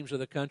mention the names of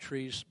the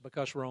countries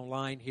because we're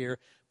online here,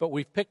 but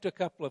we've picked a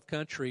couple of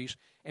countries,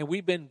 and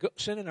we've been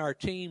sending our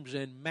teams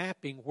in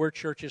mapping where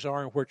churches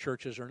are and where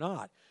churches are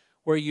not.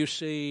 Where you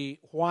see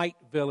white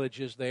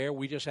villages there,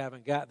 we just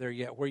haven't got there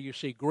yet. Where you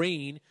see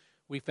green,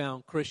 we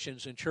found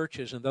Christians and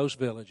churches in those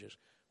villages.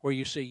 Where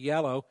you see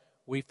yellow,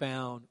 we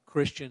found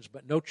Christians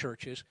but no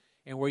churches.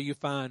 And where you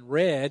find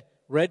red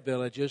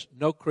villages,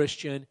 no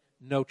Christian,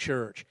 no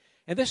church.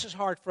 And this is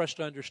hard for us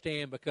to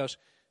understand because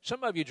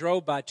some of you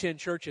drove by 10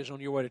 churches on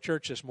your way to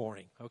church this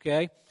morning,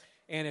 okay?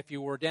 And if you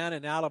were down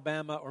in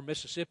Alabama or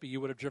Mississippi, you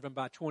would have driven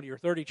by 20 or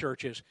 30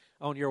 churches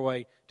on your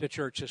way to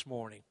church this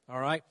morning, all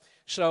right?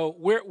 So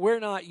we're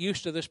not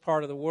used to this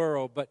part of the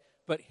world,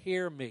 but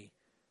hear me.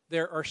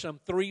 There are some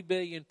 3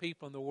 billion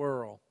people in the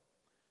world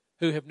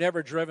who have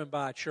never driven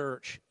by a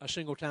church a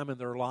single time in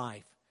their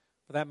life.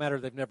 For that matter,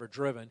 they've never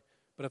driven.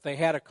 But if they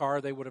had a car,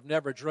 they would have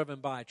never driven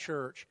by a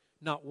church,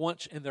 not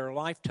once in their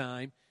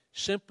lifetime,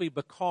 simply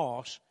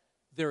because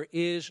there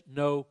is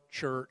no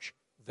church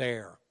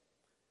there.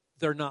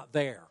 They're not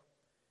there.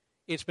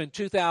 It's been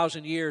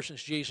 2,000 years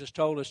since Jesus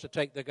told us to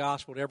take the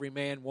gospel to every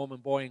man, woman,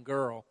 boy, and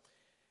girl.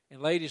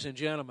 And ladies and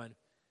gentlemen,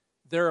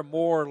 there are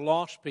more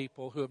lost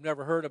people who have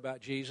never heard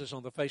about Jesus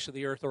on the face of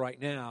the earth right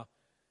now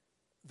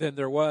than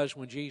there was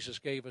when Jesus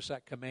gave us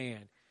that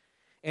command.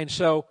 And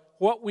so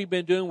what we've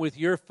been doing with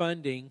your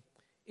funding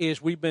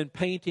is we've been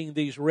painting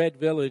these red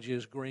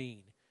villages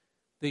green,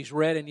 these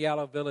red and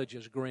yellow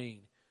villages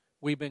green.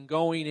 We've been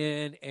going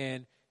in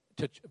and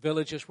to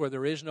villages where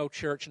there is no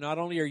church. Not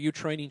only are you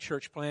training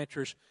church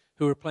planters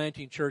who are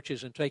planting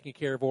churches and taking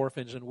care of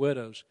orphans and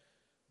widows,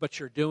 but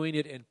you're doing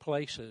it in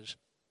places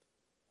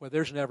where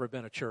there's never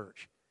been a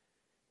church.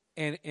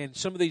 And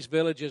some of these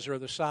villages are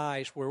the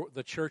size where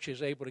the church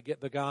is able to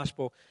get the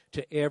gospel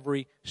to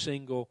every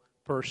single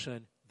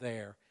person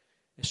there.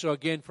 And so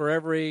again, for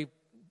every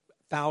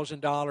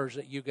 $1,000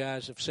 that you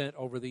guys have sent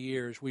over the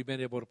years, we've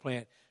been able to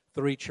plant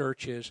 3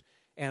 churches.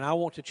 And I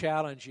want to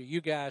challenge you.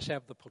 You guys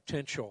have the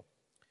potential.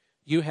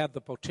 You have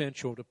the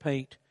potential to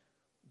paint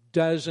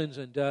dozens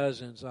and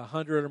dozens,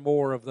 100 or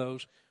more of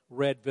those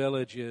red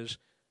villages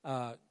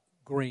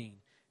green.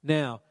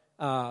 Now,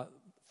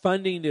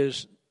 funding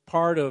is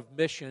part of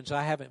missions.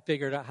 I haven't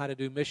figured out how to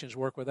do missions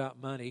work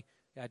without money.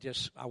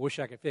 I wish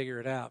I could figure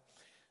it out,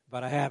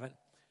 but I haven't.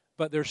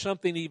 But there's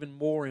something even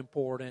more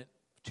important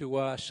to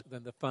us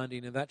than the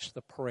funding, and that's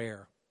the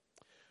prayer.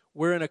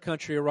 We're in a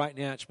country right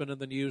now, it's been in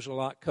the news a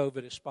lot,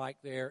 COVID has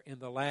spiked there. In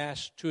the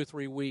last 2 or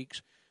 3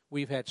 weeks,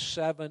 we've had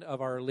 7 of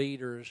our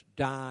leaders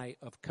die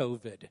of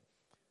COVID.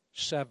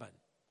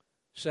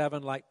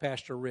 7, like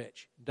Pastor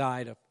Rich,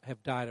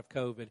 have died of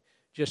COVID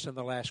just in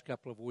the last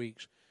couple of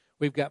weeks.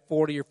 We've got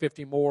 40 or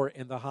 50 more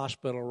in the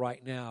hospital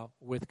right now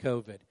with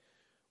COVID.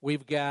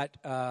 We've got,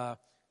 I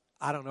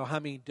don't know how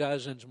many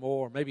dozens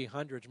more, maybe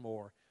hundreds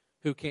more,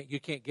 you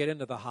can't get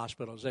into the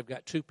hospitals. They've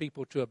got 2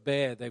 people to a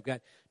bed. They've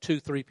got 2,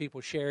 3 people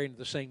sharing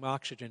the same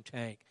oxygen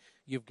tank.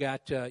 You've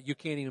got, you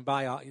can't even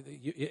buy,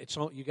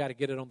 you got to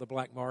get it on the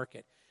black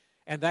market.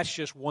 And that's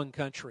just one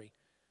country.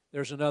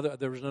 There was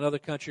another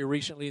country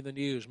recently in the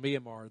news,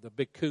 Myanmar, the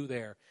big coup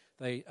there.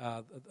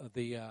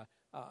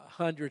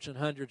 Hundreds and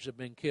hundreds have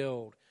been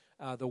killed.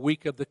 The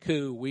week of the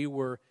coup, we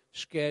were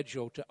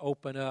scheduled to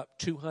open up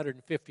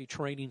 250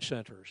 training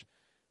centers.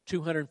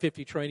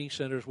 250 training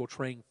centers will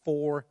train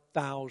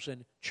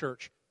 4,000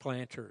 church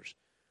planters.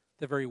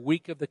 The very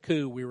week of the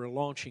coup, we were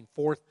launching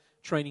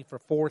training for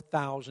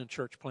 4,000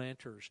 church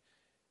planters,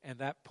 and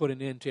that put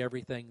an end to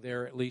everything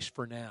there, at least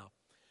for now.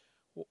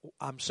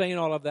 I'm saying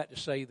all of that to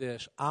say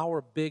this.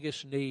 Our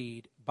biggest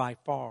need by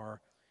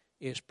far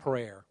is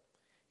prayer.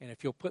 And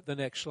if you'll put the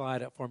next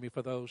slide up for me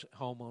for those at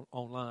home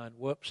online.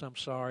 Whoops, I'm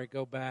sorry.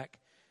 Go back.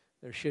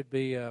 There should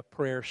be a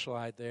prayer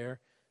slide there.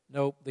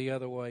 Nope, the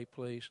other way,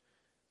 please.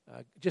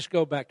 Just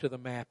go back to the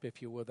map,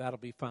 if you would. That'll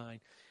be fine.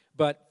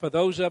 But for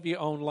those of you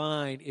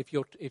online, if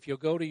you'll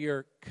go to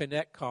your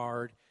Connect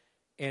card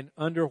and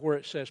under where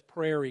it says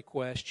prayer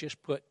request,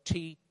 just put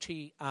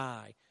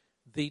TTI,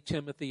 the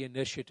Timothy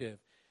Initiative.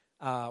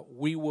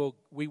 We will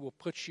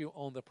put you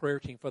on the prayer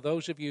team. For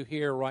those of you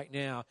here right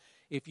now,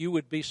 if you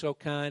would be so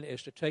kind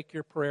as to take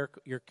your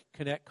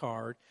Connect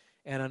card,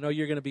 and I know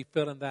you're going to be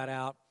filling that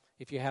out.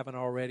 If you haven't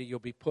already, you'll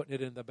be putting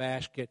it in the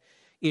basket.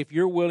 If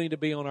you're willing to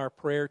be on our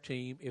prayer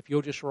team, if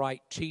you'll just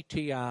write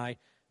TTI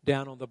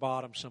down on the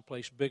bottom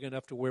someplace big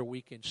enough to where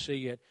we can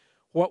see it,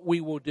 what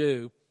we will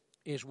do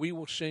is we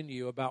will send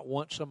you about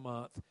once a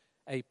month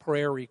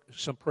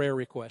some prayer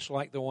requests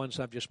like the ones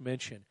I've just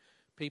mentioned.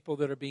 People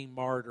that are being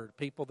martyred,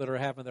 people that are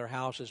having their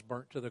houses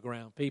burnt to the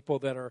ground, people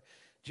that are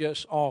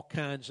just all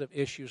kinds of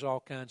issues, all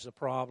kinds of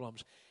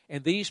problems.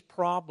 And these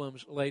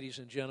problems, ladies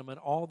and gentlemen,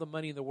 all the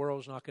money in the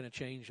world is not going to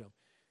change them.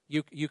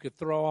 You could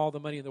throw all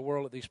the money in the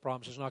world at these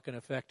problems. It's not going to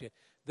affect it.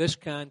 This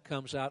kind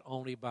comes out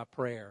only by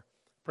prayer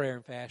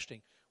and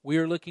fasting. We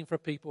are looking for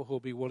people who will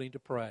be willing to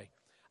pray.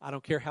 I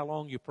don't care how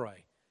long you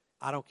pray.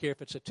 I don't care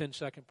if it's a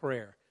 10-second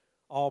prayer.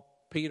 All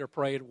Peter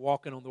prayed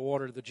walking on the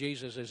water to the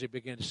Jesus as he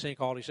began to sink.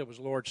 All he said was,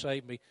 Lord,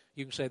 save me.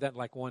 You can say that in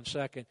like 1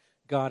 second.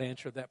 God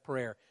answered that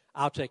prayer.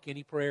 I'll take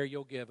any prayer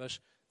you'll give us.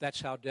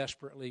 That's how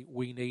desperately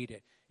we need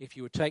it. If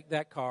you would take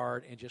that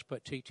card and just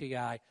put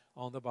TTI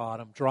on the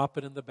bottom, drop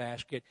it in the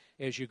basket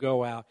as you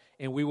go out,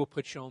 and we will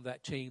put you on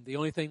that team. The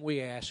only thing we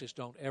ask is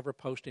don't ever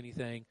post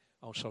anything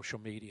on social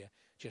media.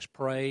 Just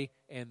pray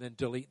and then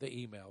delete the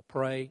email.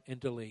 Pray and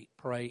delete.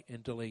 Pray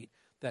and delete.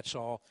 That's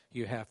all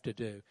you have to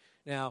do.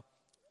 Now,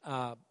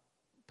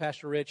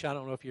 Pastor Rich, I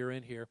don't know if you're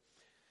in here,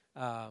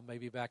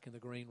 maybe back in the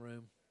green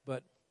room,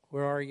 but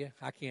where are you?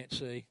 I can't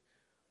see.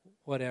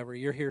 Whatever,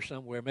 you're here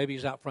somewhere. Maybe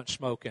he's out front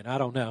smoking. I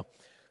don't know.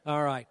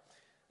 All right.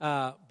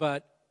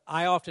 But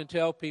I often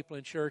tell people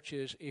in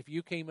churches,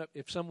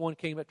 if someone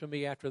came up to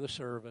me after the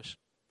service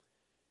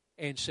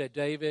and said,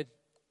 David,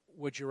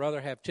 would you rather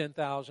have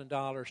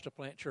 $10,000 to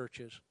plant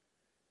churches,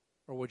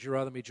 or would you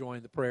rather me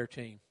join the prayer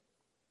team?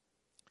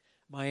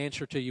 My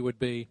answer to you would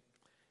be,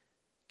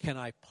 can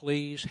I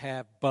please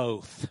have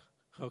both?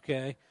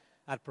 Okay?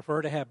 I'd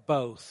prefer to have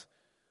both.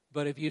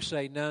 But if you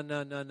say, no,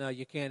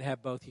 you can't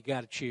have both, you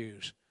got to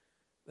choose,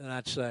 then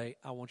I'd say,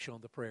 I want you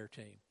on the prayer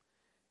team.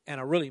 And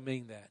I really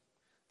mean that.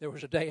 There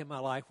was a day in my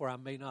life where I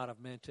may not have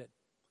meant it,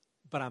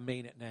 but I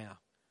mean it now.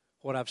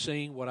 What I've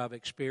seen, what I've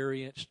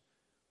experienced,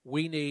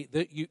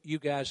 you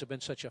guys have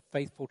been such a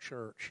faithful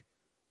church.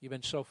 You've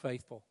been so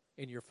faithful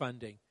in your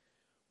funding.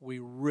 We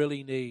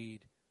really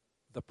need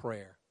the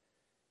prayer.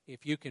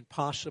 If you can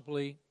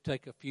possibly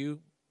take a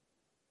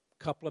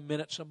couple of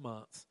minutes a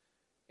month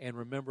and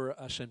remember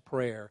us in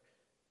prayer,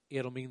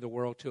 it'll mean the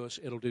world to us.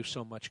 It'll do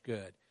so much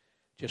good.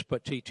 Just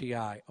put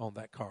TTI on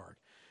that card.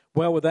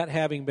 Well, with that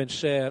having been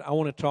said, I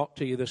want to talk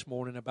to you this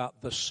morning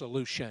about the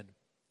solution.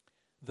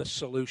 The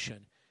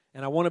solution.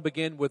 And I want to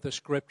begin with the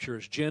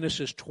scriptures.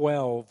 Genesis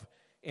 12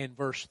 and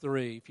verse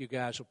 3. If you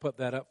guys will put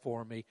that up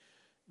for me.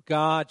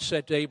 God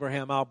said to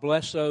Abraham, I'll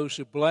bless those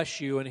who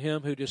bless you, and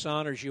him who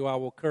dishonors you I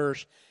will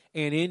curse,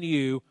 and in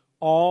you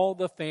all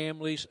the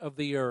families of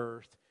the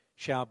earth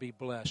shall be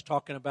blessed.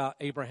 Talking about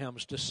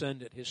Abraham's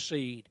descendant, his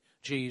seed,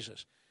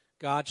 Jesus.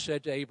 God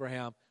said to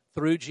Abraham,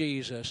 through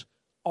Jesus,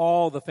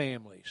 all the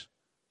families,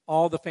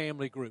 all the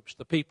family groups,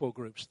 the people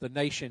groups, the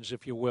nations,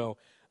 if you will,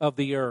 of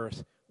the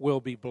earth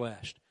will be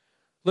blessed.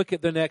 Look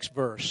at the next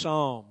verse,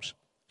 Psalms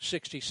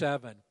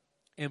 67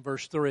 and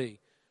verse 3.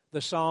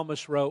 The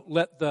psalmist wrote,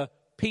 let the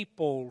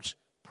peoples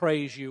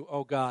praise you,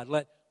 O God.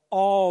 Let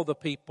all the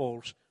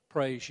peoples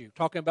praise you.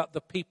 Talking about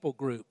the people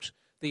groups,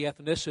 the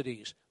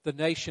ethnicities, the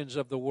nations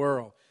of the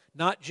world.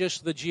 Not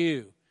just the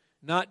Jew,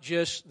 not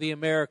just the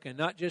American,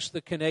 not just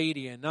the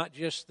Canadian, not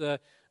just the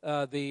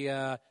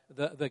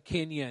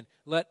Kenyan.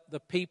 Let the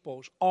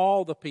peoples,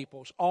 all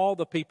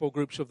the people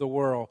groups of the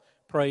world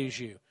praise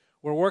you.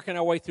 We're working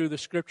our way through the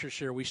scriptures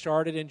here. We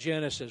started in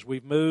Genesis.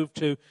 We've moved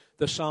to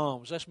the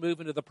Psalms. Let's move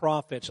into the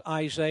prophets.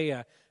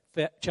 Isaiah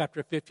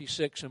chapter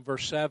 56 and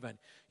verse 7.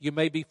 You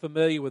may be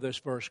familiar with this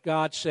verse.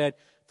 God said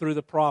through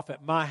the prophet,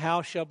 my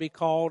house shall be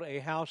called a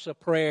house of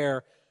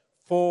prayer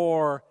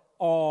for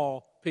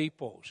all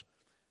peoples.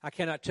 I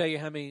cannot tell you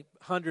how many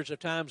hundreds of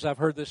times I've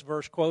heard this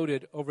verse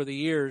quoted over the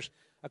years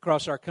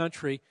across our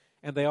country,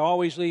 and they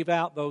always leave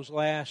out those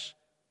last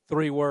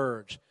three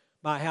words.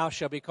 My house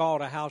shall be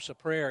called a house of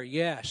prayer.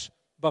 Yes,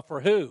 but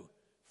for who?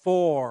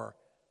 For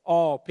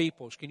all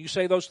peoples. Can you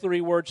say those three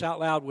words out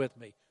loud with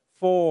me?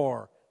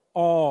 For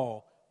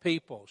all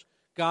peoples.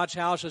 God's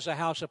house is a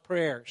house of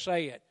prayer.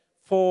 Say it.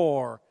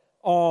 For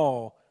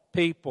all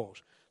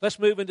peoples. Let's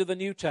move into the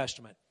New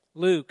Testament.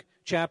 Luke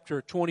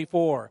chapter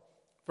 24,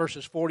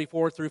 verses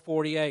 44 through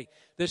 48.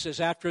 This is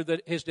after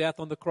his death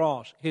on the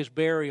cross, his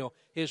burial,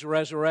 his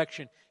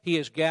resurrection. He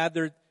has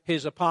gathered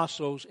his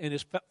apostles and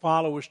his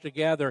followers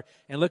together.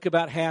 And look,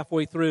 about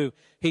halfway through,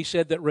 he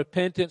said that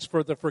repentance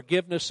for the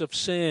forgiveness of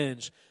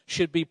sins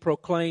should be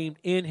proclaimed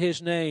in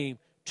his name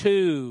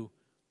to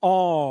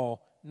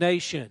all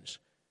nations.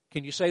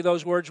 Can you say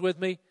those words with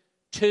me?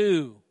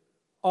 To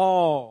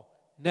all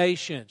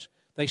nations.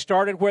 They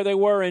started where they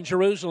were in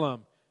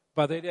Jerusalem,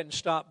 but they didn't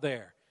stop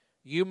there.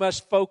 You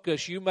must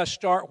focus. You must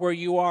start where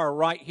you are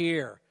right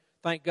here.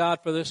 Thank God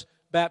for this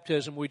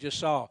baptism we just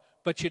saw.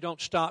 But you don't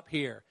stop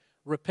here.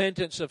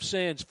 Repentance of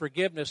sins,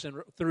 forgiveness,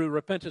 and through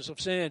repentance of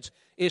sins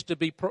is to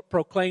be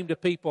proclaimed to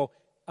people,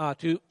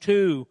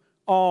 to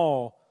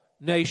all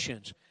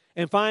nations.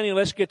 And finally,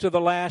 let's get to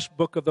the last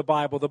book of the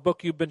Bible, the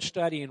book you've been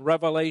studying,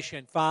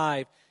 Revelation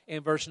 5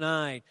 and verse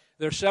 9.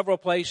 There are several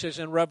places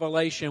in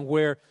Revelation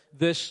where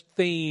this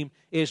theme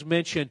is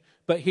mentioned,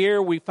 but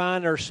here we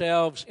find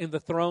ourselves in the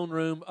throne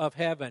room of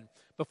heaven.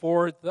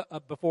 Before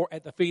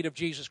at the feet of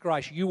Jesus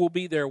Christ. You will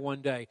be there one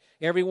day.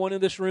 Everyone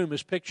in this room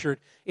is pictured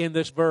in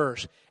this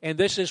verse. And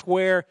this is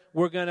where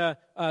we're going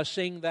to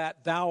sing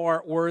that Thou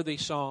Art Worthy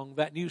song,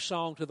 that new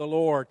song to the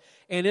Lord.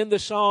 And in the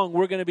song,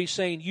 we're going to be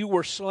saying, you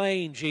were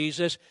slain,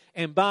 Jesus,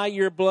 and by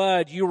your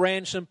blood you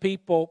ransomed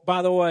people.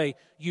 By the way,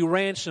 you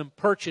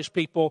purchased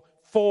people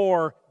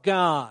for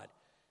God.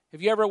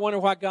 Have you ever wondered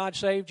why God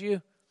saved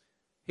you?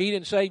 He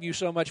didn't save you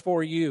so much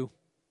for you.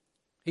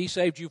 He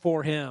saved you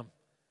for Him.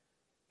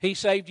 He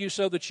saved you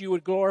so that you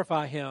would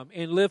glorify Him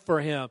and live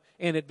for Him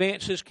and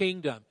advance His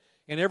kingdom.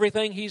 And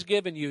everything He's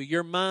given you,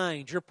 your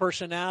mind, your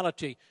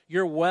personality,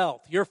 your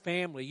wealth, your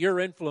family, your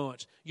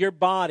influence, your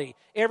body,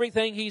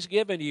 everything He's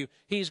given you,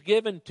 He's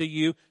given to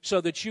you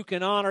so that you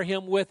can honor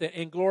Him with it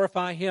and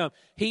glorify Him.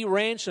 He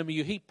ransomed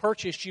you. He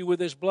purchased you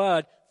with His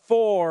blood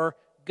for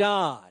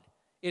God.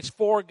 It's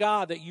for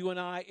God that you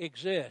and I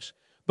exist.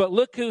 But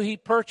look who He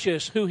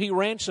purchased, who He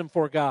ransomed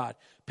for God.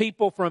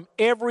 People from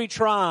every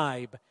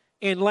tribe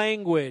and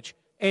language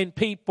and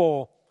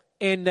people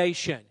and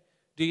nation.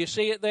 Do you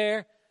see it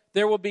there?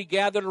 There will be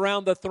gathered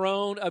around the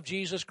throne of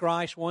Jesus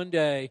Christ one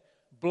day,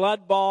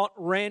 blood-bought,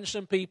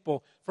 ransomed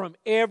people from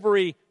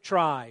every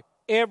tribe,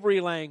 every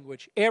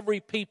language, every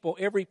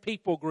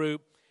people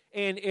group,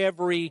 and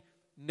every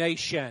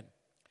nation.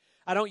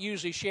 I don't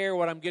usually share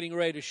what I'm getting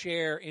ready to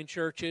share in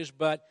churches,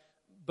 but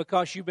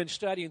because you've been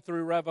studying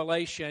through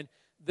Revelation,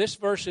 this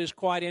verse is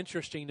quite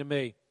interesting to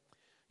me.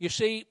 You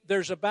see,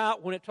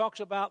 when it talks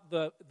about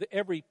the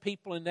every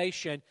people and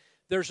nation,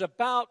 there's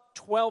about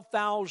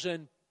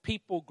 12,000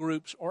 people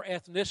groups or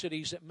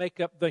ethnicities that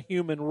make up the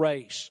human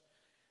race.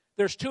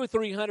 There's 200 or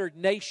 300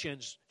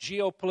 nations,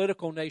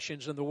 geopolitical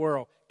nations in the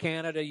world,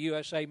 Canada,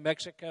 USA,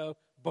 Mexico,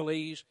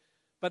 Belize.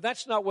 But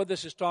that's not what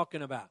this is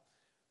talking about.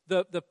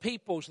 The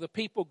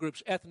people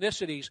groups,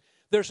 ethnicities,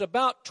 there's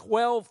about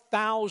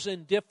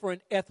 12,000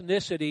 different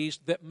ethnicities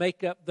that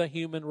make up the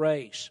human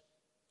race.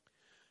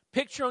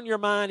 Picture in your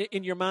mind,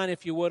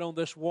 if you would, on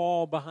this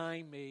wall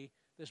behind me,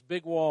 this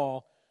big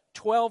wall,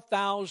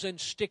 12,000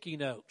 sticky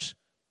notes.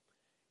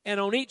 And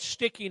on each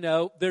sticky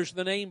note, there's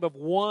the name of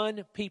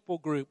one people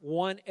group,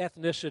 one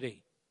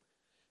ethnicity.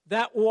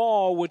 That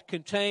wall would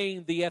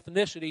contain the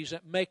ethnicities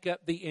that make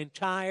up the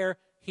entire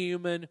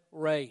human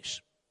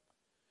race.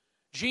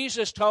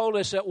 Jesus told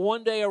us that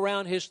one day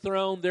around His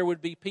throne there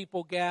would be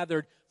people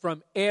gathered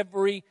from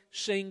every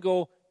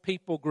single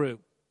people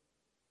group.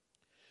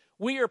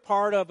 We are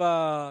part of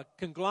a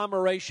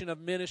conglomeration of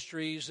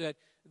ministries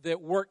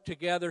that work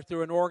together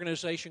through an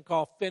organization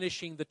called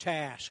Finishing the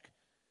Task.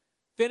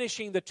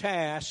 Finishing the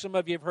Task, some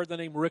of you have heard the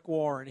name Rick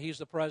Warren. He's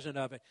the president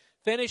of it.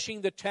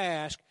 Finishing the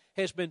Task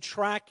has been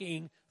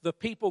tracking the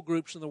people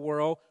groups in the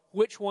world,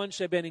 which ones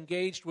have been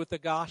engaged with the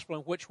gospel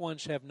and which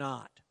ones have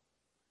not.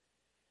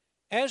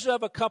 As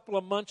of a couple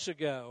of months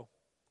ago,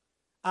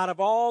 out of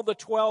all the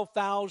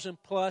 12,000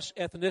 plus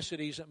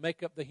ethnicities that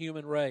make up the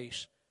human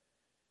race,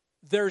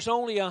 there's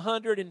only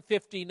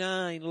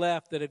 159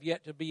 left that have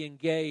yet to be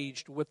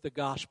engaged with the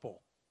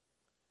gospel.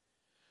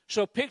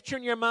 So picture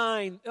in your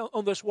mind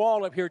on this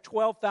wall up here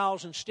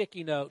 12,000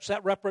 sticky notes.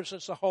 That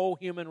represents the whole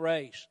human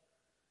race.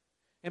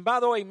 And by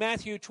the way,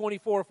 Matthew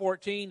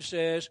 24:14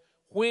 says,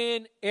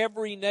 when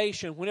every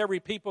nation, when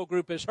every people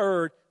group is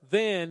heard,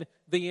 then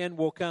the end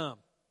will come.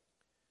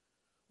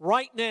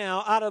 Right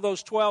now, out of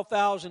those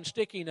 12,000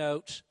 sticky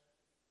notes,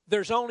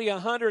 there's only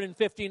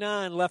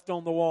 159 left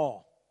on the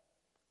wall.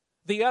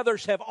 The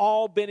others have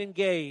all been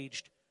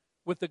engaged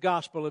with the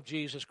gospel of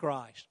Jesus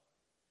Christ.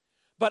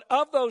 But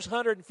of those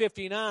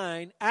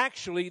 159,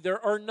 actually,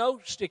 there are no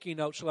sticky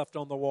notes left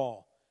on the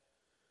wall.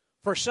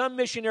 For some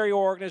missionary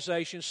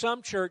organization,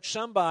 some church,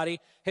 somebody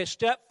has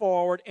stepped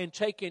forward and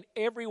taken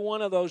every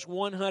one of those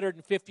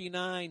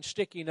 159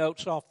 sticky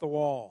notes off the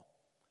wall,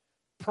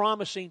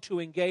 promising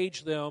to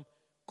engage them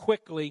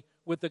quickly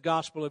with the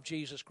gospel of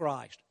Jesus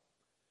Christ.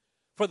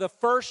 For the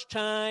first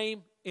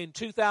time in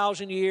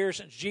 2,000 years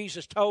since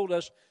Jesus told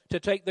us to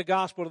take the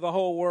gospel to the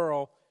whole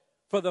world,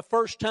 for the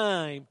first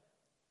time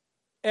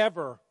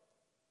ever,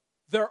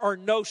 there are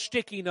no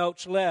sticky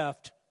notes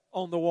left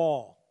on the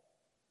wall.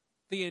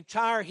 The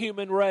entire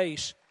human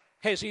race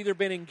has either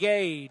been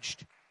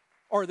engaged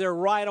or they're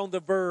right on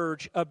the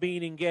verge of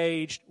being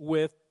engaged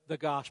with the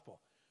gospel.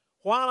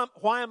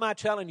 Why am I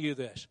telling you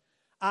this?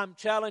 I'm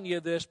telling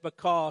you this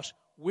because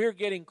we're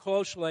getting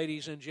close,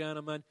 ladies and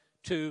gentlemen,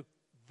 to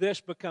this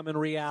becoming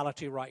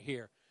reality right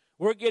here.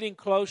 We're getting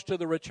close to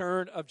the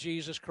return of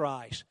Jesus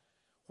Christ.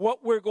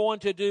 What we're going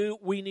to do,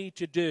 we need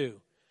to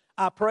do.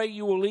 I pray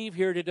you will leave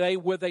here today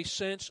with a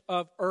sense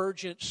of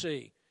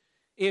urgency.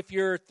 If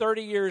you're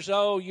 30 years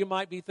old, you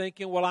might be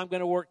thinking, well, I'm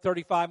going to work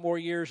 35 more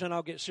years and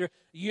I'll get serious.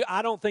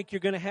 I don't think you're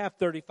going to have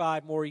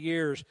 35 more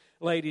years,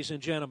 ladies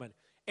and gentlemen.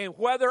 And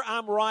whether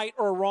I'm right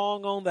or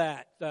wrong on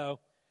that, though,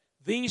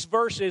 these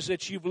verses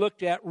that you've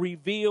looked at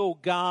reveal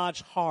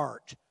God's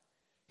heart.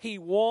 He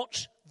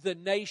wants the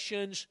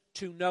nations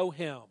to know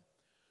Him.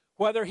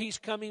 Whether He's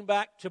coming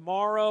back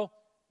tomorrow,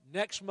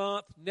 next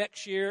month,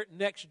 next year,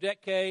 next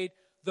decade,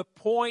 the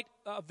point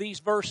of these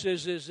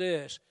verses is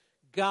this.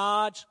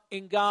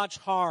 In God's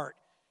heart,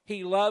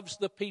 He loves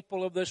the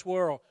people of this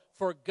world.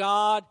 For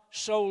God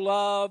so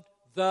loved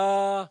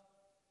the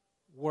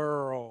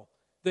world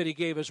that He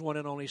gave His one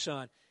and only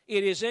Son.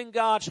 It is in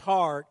God's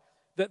heart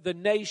that the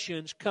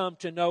nations come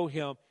to know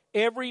Him.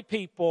 Every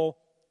people,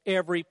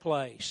 every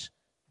place.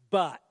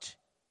 But,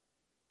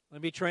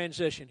 let me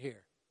transition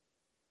here.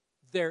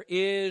 There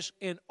is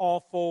an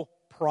awful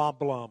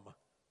problem.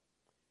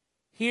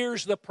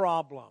 Here's the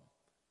problem.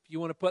 If you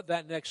want to put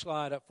that next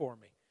slide up for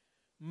me.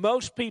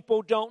 Most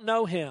people don't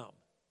know Him.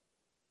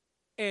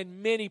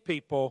 And many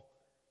people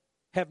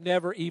have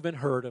never even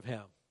heard of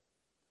Him.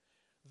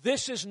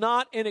 This is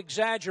not an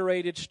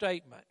exaggerated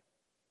statement.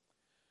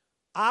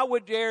 I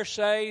would dare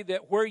say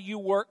that where you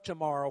work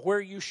tomorrow, where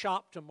you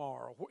shop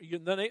tomorrow,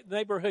 the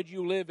neighborhood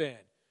you live in,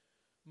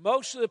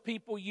 most of the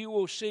people you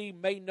will see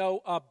may know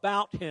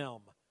about Him,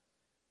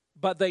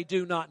 but they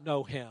do not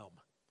know Him.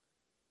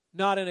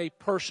 Not in a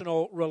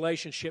personal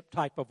relationship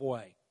type of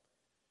way.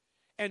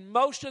 And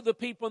most of the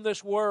people in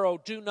this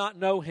world do not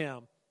know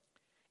Him,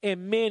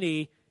 and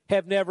many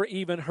have never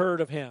even heard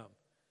of Him.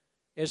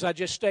 As I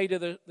just stated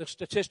the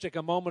statistic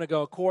a moment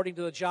ago, according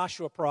to the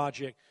Joshua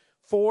Project,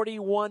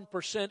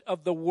 41%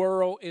 of the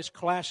world is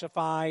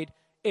classified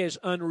as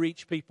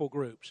unreached people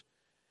groups.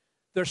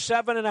 There's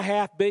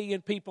 7.5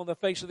 billion people on the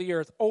face of the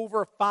earth.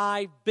 Over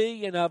 5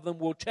 billion of them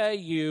will tell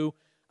you,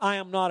 I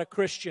am not a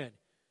Christian.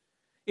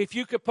 If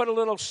you could put a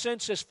little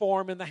census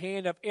form in the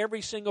hand of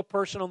every single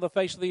person on the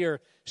face of the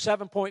earth,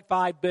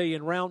 7.5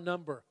 billion, round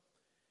number.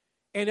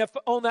 And if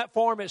on that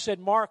form it said,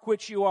 mark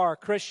which you are,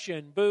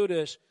 Christian,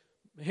 Buddhist,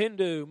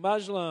 Hindu,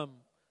 Muslim,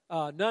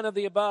 none of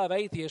the above,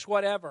 atheist,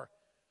 whatever.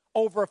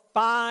 Over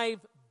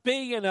 5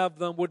 billion of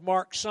them would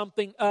mark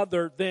something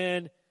other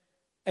than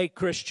a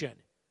Christian.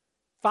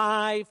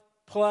 5+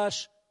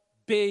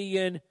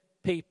 billion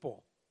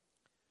people.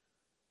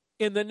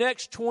 In the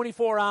next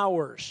 24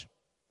 hours,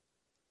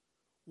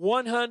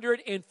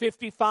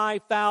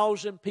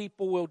 155,000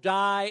 people will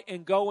die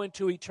and go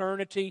into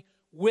eternity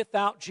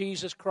without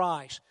Jesus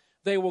Christ.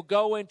 They will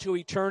go into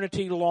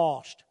eternity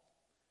lost.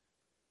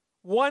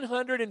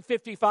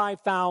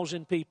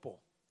 155,000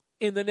 people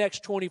in the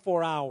next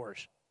 24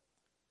 hours.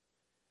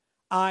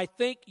 I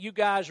think you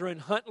guys are in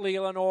Huntley,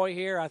 Illinois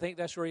here. I think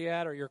that's where you're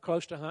at, or you're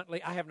close to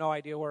Huntley. I have no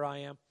idea where I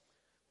am.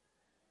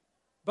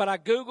 But I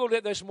Googled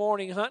it this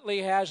morning.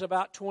 Huntley has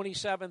about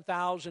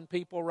 27,000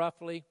 people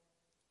roughly.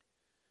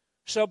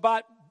 So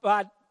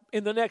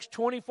in the next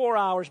 24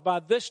 hours, by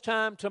this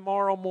time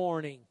tomorrow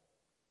morning,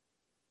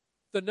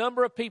 the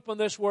number of people in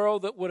this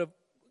world that would have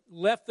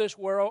left this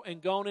world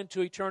and gone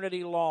into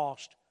eternity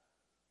lost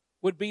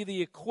would be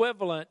the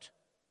equivalent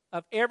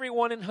of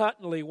everyone in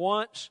Huntley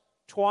once,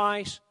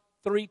 twice,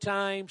 3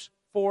 times,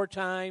 4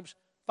 times,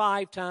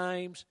 5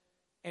 times,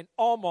 and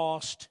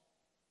almost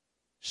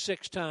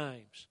 6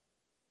 times.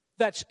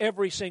 That's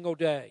every single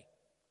day.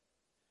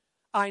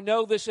 I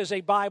know this is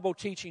a Bible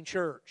teaching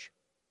church.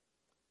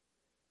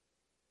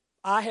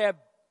 I have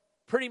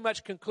pretty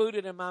much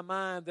concluded in my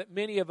mind that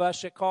many of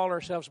us that call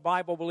ourselves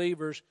Bible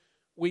believers,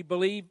 we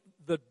believe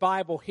the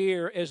Bible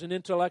here as an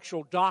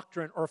intellectual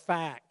doctrine or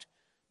fact,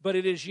 but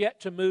it is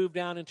yet to move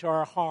down into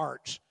our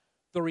hearts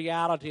the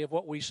reality of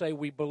what we say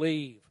we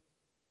believe.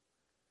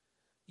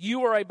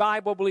 You are a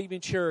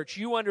Bible-believing church.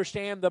 You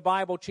understand the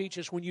Bible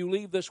teaches when you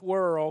leave this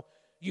world,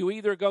 you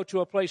either go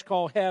to a place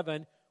called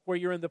heaven where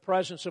you're in the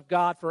presence of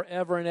God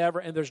forever and ever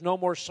and there's no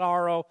more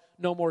sorrow,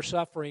 no more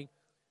suffering,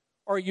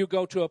 or you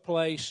go to a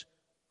place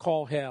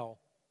called hell.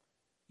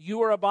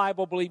 You are a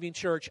Bible-believing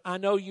church. I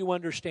know you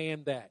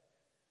understand that.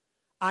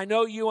 I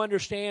know you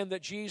understand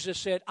that Jesus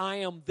said, I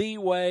am the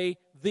way,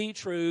 the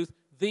truth,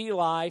 the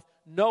life.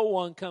 No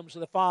one comes to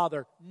the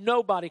Father.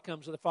 Nobody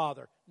comes to the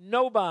Father.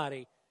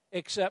 Nobody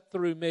except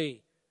through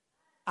me.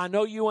 I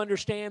know you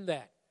understand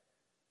that.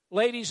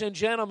 Ladies and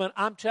gentlemen,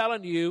 I'm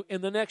telling you,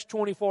 in the next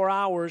 24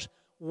 hours,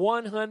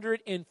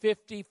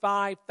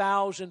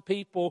 155,000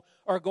 people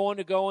are going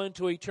to go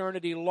into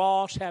eternity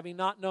lost, having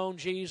not known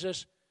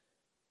Jesus.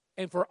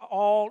 And for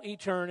all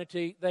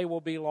eternity, they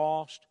will be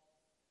lost.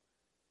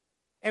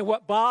 And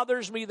what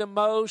bothers me the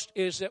most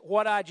is that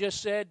what I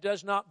just said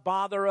does not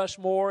bother us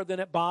more than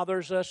it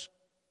bothers us.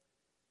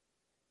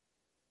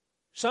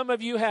 Some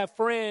of you have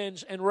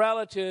friends and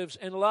relatives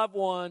and loved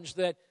ones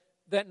that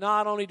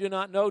not only do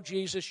not know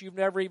Jesus, you've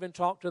never even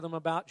talked to them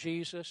about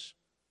Jesus.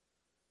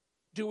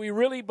 Do we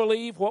really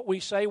believe what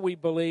we say we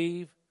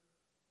believe?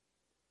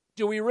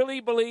 Do we really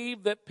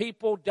believe that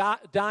people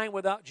dying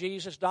without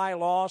Jesus die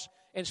lost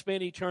and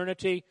spend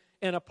eternity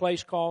in a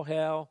place called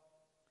hell?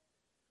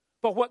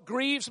 But what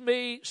grieves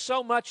me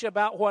so much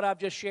about what I've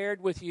just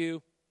shared with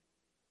you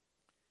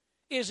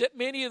is that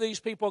many of these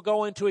people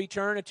go into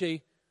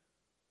eternity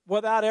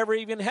without ever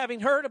even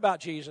having heard about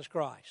Jesus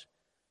Christ.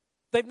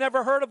 They've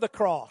never heard of the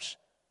cross.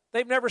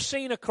 They've never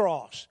seen a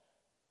cross.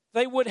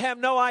 They would have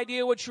no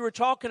idea what you were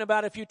talking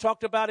about if you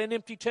talked about an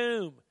empty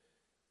tomb.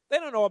 They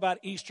don't know about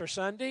Easter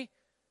Sunday.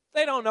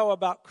 They don't know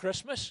about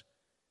Christmas.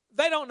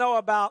 They don't know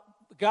about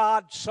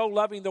God so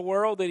loving the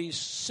world that He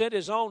sent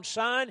His own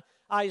Son,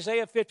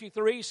 Isaiah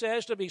 53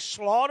 says, to be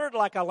slaughtered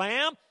like a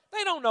lamb.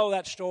 They don't know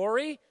that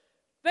story.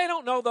 They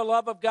don't know the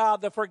love of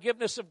God, the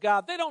forgiveness of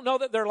God. They don't know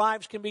that their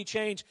lives can be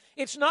changed.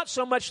 It's not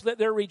so much that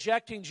they're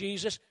rejecting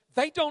Jesus.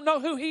 They don't know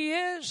who He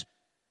is.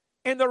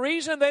 And the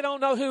reason they don't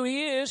know who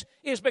He is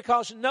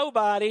because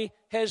nobody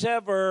has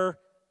ever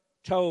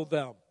told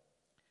them.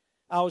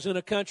 I was in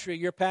a country,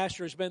 your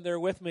pastor has been there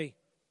with me.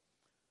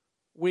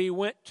 We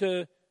went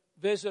to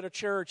visit a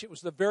church. It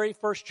was the very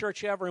first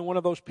church ever in one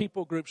of those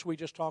people groups we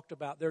just talked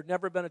about. There had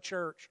never been a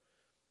church.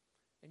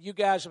 And you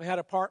guys have had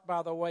a part,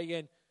 by the way,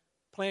 in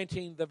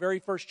planting the very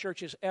first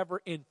churches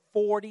ever in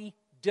 40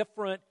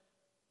 different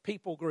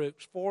people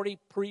groups. 40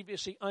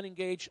 previously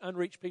unengaged,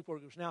 unreached people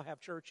groups now have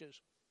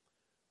churches.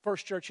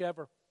 First church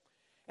ever.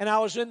 And I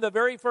was in the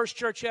very first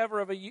church ever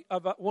of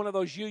one of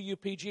those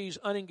UUPGs,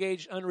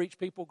 unengaged, unreached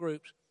people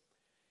groups.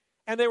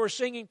 And they were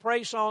singing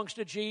praise songs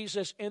to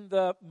Jesus in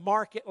the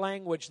market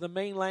language, the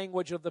main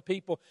language of the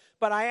people.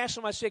 But I asked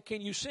them, I said, can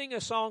you sing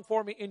a song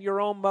for me in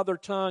your own mother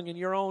tongue, in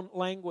your own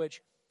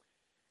language?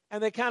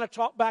 And they kind of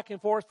talked back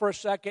and forth for a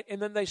second, and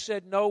then they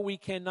said, no, we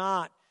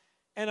cannot.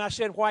 And I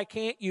said, why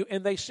can't you?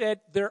 And they said,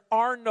 there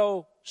are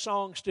no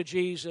songs to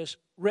Jesus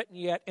written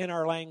yet in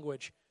our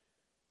language.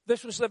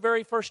 This was the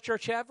very first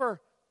church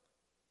ever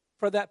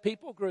for that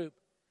people group.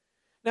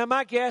 Now,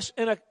 my guess,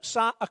 in a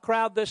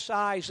crowd this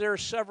size, there are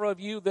several of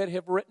you that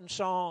have written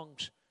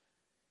songs.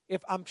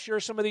 I'm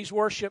sure some of these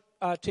worship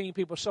team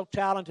people are so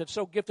talented,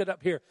 so gifted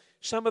up here.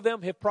 Some of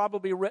them have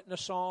probably written a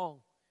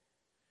song.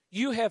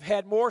 You have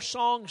had more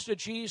songs to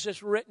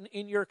Jesus written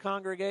in your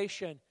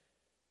congregation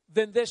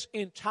than this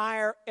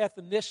entire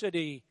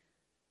ethnicity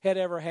had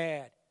ever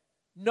had.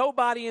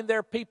 Nobody in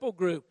their people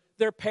group,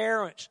 their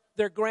parents,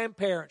 their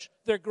grandparents,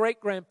 their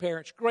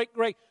great-grandparents,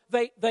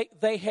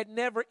 they had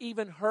never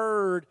even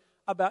heard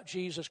about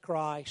Jesus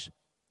Christ.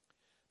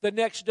 The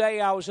next day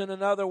I was in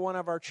another one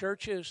of our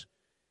churches,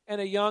 and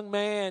a young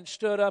man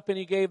stood up and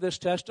he gave this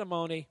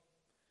testimony.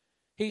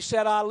 He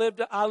said, I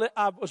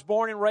was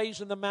born and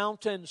raised in the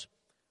mountains.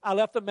 I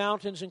left the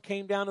mountains and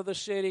came down to the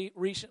city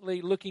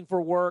recently looking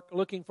for work,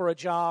 looking for a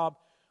job.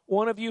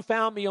 One of you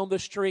found me on the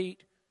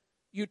street.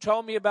 You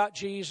told me about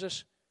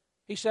Jesus.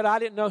 He said, I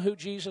didn't know who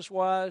Jesus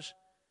was,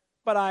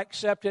 but I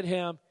accepted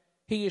Him.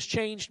 He has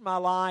changed my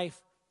life.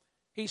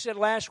 He said,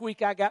 last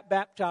week I got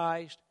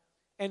baptized,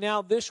 and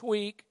now this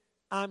week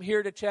I'm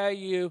here to tell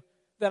you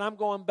that I'm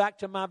going back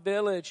to my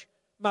village.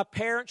 My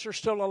parents are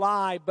still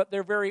alive, but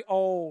they're very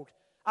old.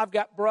 I've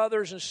got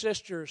brothers and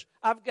sisters.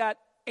 I've got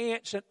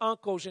aunts and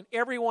uncles and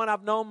everyone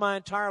I've known my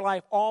entire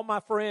life, all my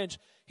friends.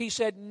 He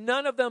said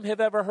none of them have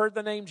ever heard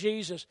the name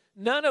Jesus.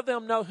 None of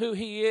them know who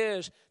He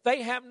is.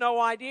 They have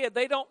no idea.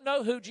 They don't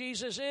know who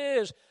Jesus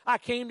is. I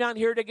came down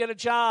here to get a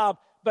job,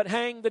 but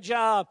hang the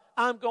job.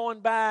 I'm going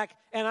back,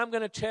 and I'm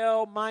going to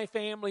tell my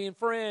family and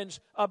friends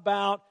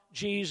about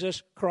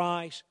Jesus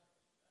Christ.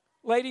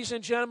 Ladies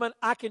and gentlemen,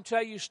 I can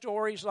tell you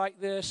stories like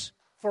this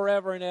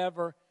forever and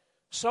ever.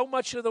 So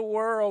much of the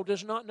world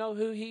does not know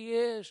who He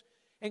is.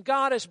 And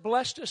God has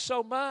blessed us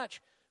so much.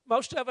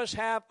 Most of us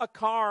have a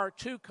car,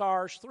 2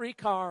 cars, 3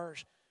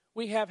 cars.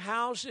 We have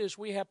houses,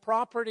 we have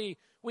property,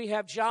 we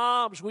have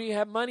jobs, we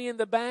have money in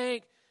the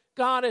bank.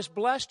 God has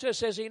blessed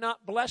us. Has He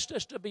not blessed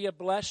us to be a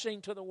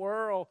blessing to the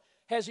world?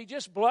 Has He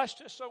just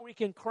blessed us so we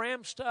can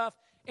cram stuff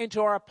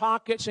into our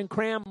pockets and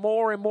cram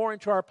more and more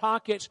into our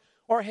pockets?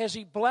 Or has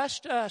He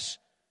blessed us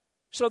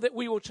so that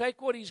we will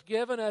take what He's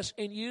given us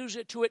and use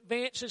it to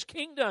advance His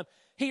kingdom?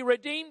 He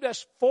redeemed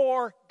us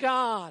for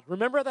God.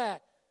 Remember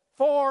that.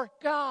 For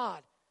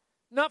God.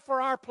 Not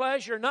for our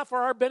pleasure, not for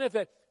our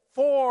benefit.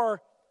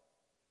 For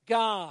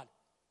God.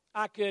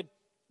 I could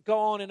go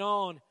on and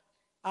on.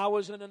 I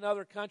was in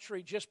another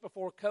country just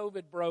before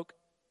COVID broke.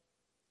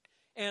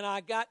 And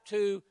I got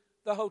to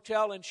the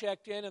hotel and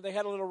checked in, and they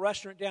had a little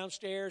restaurant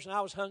downstairs, and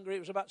I was hungry. It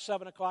was about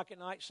 7 o'clock at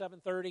night,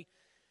 7:30.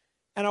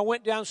 And I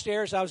went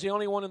downstairs. I was the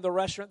only one in the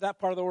restaurant, that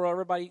part of the world.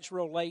 Everybody eats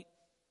real late.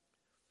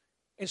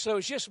 And so it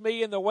was just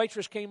me, and the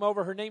waitress came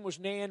over. Her name was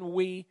Nan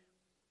Wee.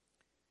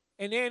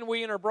 And Nan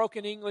Wee, in her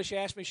broken English,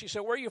 asked me, she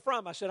said, "Where are you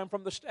from?" I said, "I'm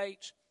from the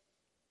States."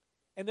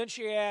 And then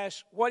she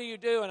asked, "What do you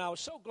do?" And I was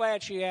so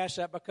glad she asked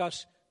that,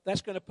 because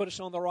that's going to put us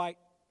on the right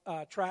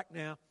track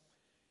now.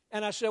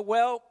 And I said,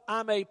 "Well,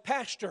 I'm a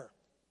pastor."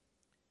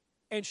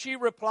 And she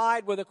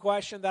replied with a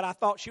question that I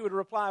thought she would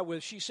reply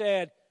with. She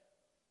said,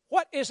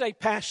 "What is a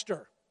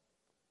pastor?"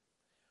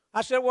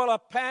 I said, "Well, a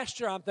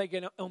pastor," I'm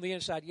thinking on the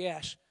inside,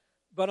 yes.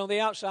 But on the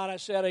outside, I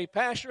said, "A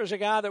pastor is a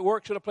guy that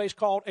works at a place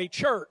called a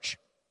church."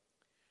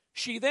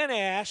 She then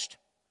asked,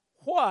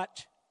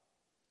 "What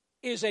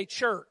is a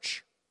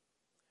church?"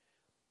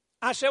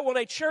 I said, "Well,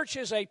 a church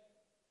is a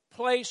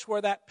place where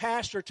that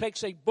pastor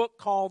takes a book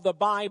called the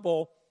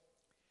Bible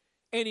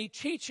and he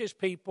teaches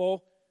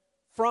people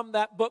from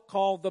that book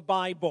called the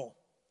Bible."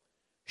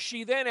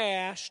 She then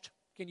asked,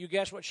 can you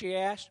guess what she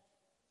asked?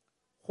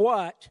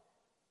 "What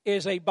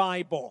is a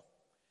Bible?"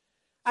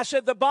 I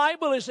said, "The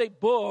Bible is a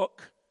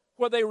book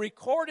where they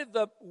recorded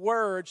the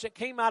words that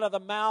came out of the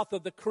mouth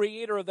of the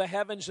Creator of the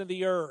heavens and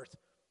the earth,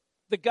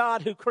 the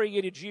God who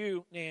created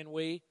you, Nan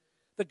Wee,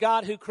 the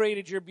God who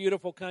created your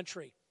beautiful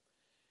country.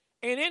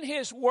 And in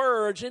His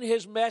words, in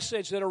His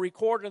message that are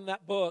recorded in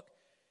that book,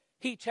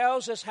 He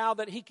tells us how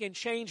that He can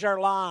change our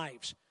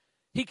lives.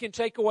 He can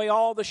take away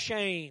all the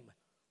shame,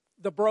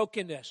 the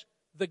brokenness,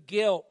 the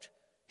guilt.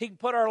 He can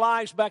put our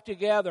lives back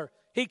together.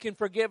 He can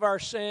forgive our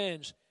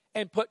sins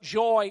and put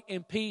joy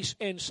and peace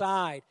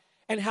inside.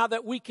 And how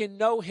that we can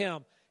know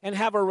Him and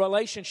have a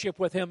relationship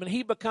with Him. And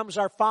He becomes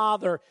our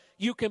Father.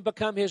 You can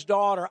become His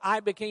daughter. I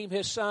became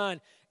His son.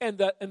 And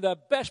the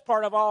best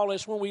part of all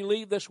is when we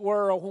leave this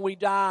world, when we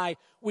die,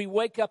 we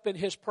wake up in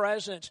His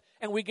presence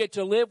and we get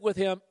to live with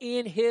Him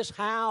in His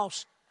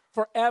house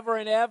forever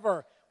and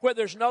ever, where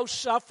there's no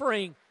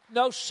suffering,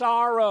 no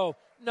sorrow,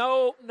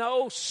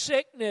 no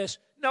sickness,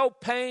 no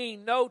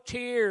pain, no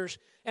tears.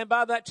 And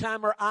by that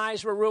time, her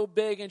eyes were real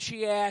big, and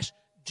she asked,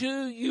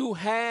 "Do you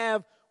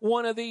have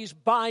one of these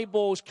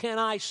Bibles? Can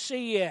I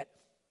see it?"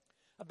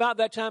 About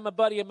that time, a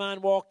buddy of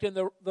mine walked in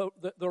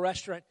the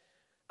restaurant.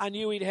 I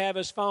knew he'd have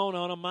his phone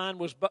on him. Mine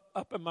was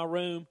up in my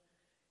room.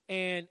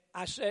 And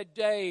I said,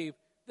 "Dave,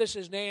 this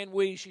is Nan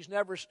Wee. She's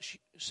never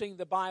seen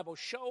the Bible.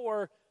 Show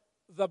her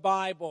the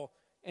Bible."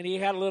 And he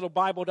had a little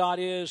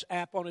Bible.is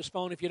app on his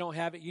phone. If you don't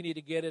have it, you need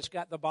to get it. It's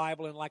got the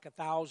Bible in like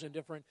 1,000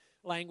 different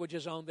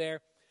languages on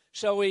there.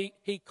 So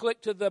he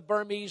clicked to the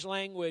Burmese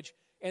language.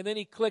 And then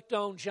he clicked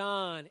on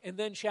John, and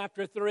then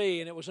chapter 3,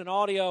 and it was an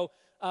audio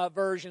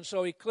version.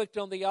 So he clicked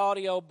on the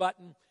audio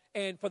button,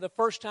 and for the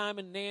first time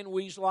in Nan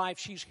Wee's life,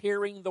 she's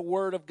hearing the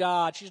Word of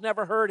God. She's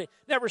never heard it,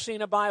 never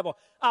seen a Bible.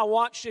 I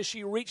watched as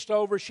she reached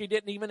over. She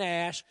didn't even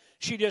ask.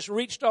 She just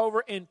reached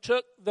over and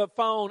took the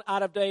phone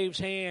out of Dave's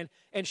hand,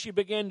 and she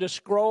began to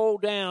scroll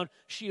down.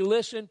 She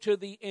listened to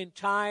the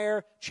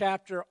entire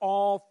chapter,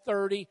 all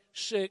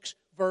 36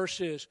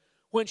 verses.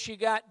 When she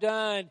got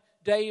done,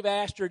 Dave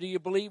asked her, "Do you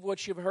believe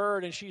what you've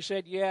heard?" And she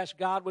said, yes,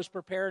 God was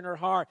preparing her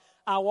heart.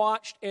 I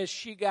watched as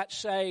she got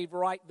saved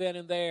right then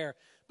and there.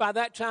 By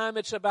that time,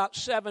 it's about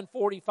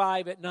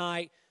 7:45 at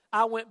night.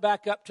 I went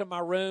back up to my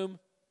room,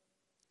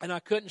 and I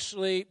couldn't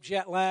sleep,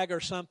 jet lag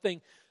or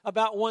something.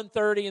 About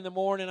 1:30 in the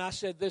morning, I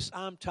said,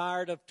 I'm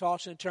tired of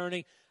tossing and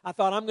turning. I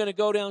thought, I'm going to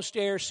go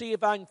downstairs, see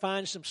if I can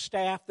find some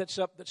staff that's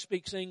up that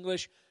speaks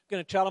English. I'm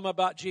going to tell them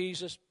about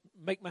Jesus,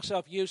 make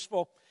myself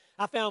useful.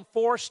 I found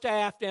 4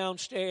 staff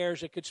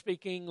downstairs that could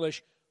speak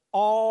English.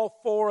 All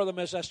 4 of them,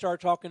 as I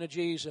started talking to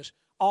Jesus,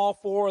 all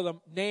four of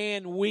them,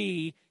 Nan,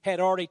 we had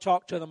already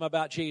talked to them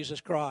about Jesus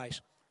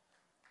Christ.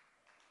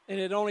 And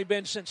it had only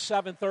been since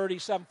 7:30,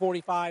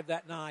 7:45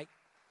 that night.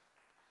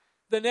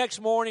 The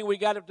next morning, we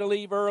got up to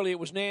leave early. It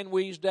was Nan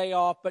Wee's day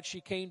off, but she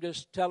came to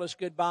tell us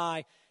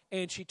goodbye.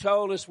 And she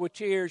told us with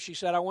tears, she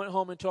said, I went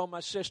home and told my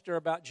sister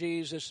about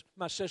Jesus.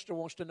 My sister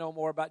wants to know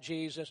more about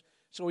Jesus.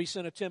 So we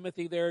sent a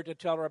Timothy there to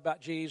tell her about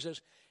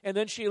Jesus. And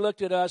then she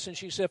looked at us and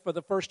she said, for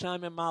the first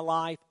time in my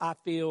life, I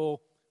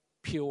feel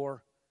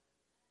pure.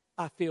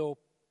 I feel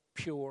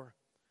pure.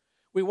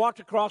 We walked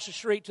across the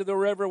street to the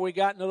river. We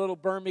got in a little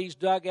Burmese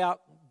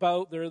dugout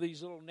boat. There are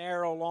these little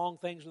narrow, long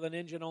things with an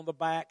engine on the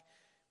back.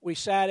 We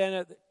sat in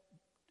it.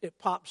 It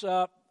pops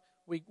up.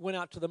 We went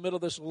out to the middle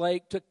of this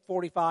lake. Took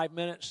 45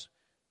 minutes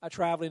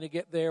traveling to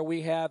get there.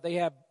 They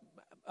have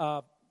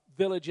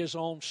villages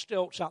on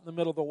stilts out in the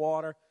middle of the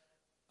water,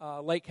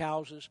 lake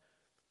houses.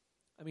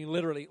 I mean,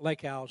 literally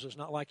lake houses,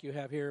 not like you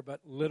have here,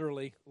 but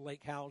literally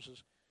lake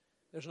houses.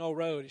 There's no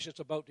road. It's just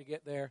a boat to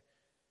get there.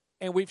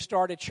 And we've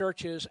started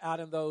churches out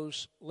in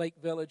those lake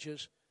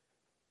villages.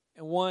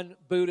 And one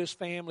Buddhist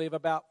family of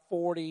about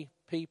 40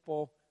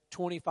 people,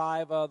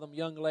 25 of them,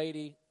 young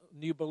lady,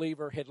 new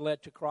believer, had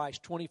led to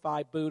Christ.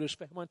 25 Buddhists.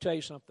 I'm going to tell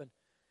you something.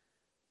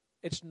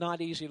 It's not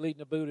easy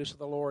leading a Buddhist to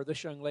the Lord.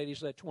 This young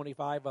lady's led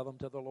 25 of them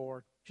to the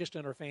Lord, just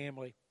in her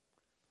family.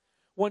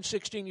 One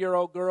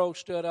 16-year-old girl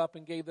stood up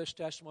and gave this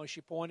testimony.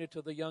 She pointed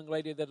to the young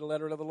lady that had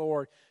led her to the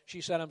Lord.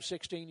 She said, I'm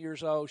 16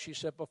 years old. She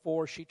said,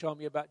 before she told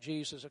me about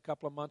Jesus a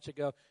couple of months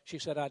ago, she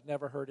said, I'd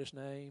never heard his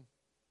name.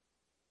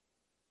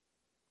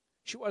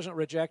 She wasn't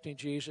rejecting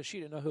Jesus. She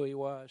didn't know who he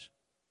was.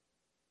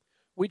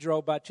 We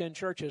drove by 10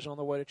 churches on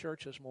the way to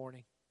church this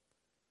morning.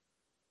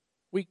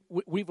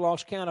 We've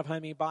lost count of how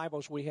many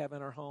Bibles we have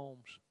in our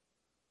homes.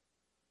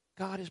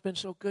 God has been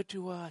so good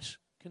to us.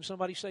 Can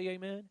somebody say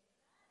amen?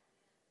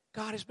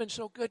 God has been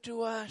so good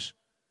to us.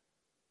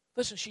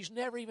 Listen, she's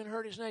never even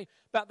heard his name.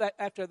 About that,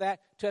 after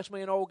that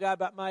testimony, an old guy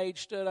about my age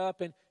stood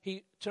up, and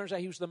turns out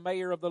he was the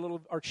mayor of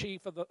or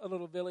chief of a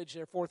little village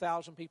there.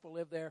 4,000 people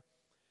live there.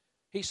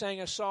 He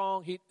sang a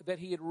song that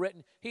he had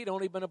written. He'd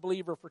only been a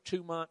believer for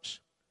 2 months.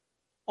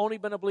 Only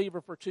been a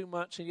believer for 2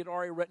 months, and he'd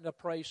already written a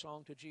praise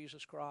song to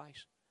Jesus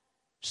Christ.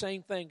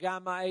 Same thing. Guy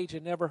my age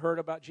had never heard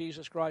about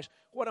Jesus Christ.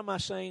 What am I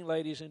saying,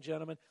 ladies and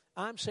gentlemen?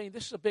 I'm saying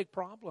this is a big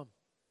problem.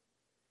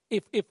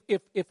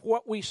 If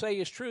what we say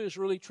is true, is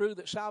really true,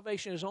 that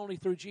salvation is only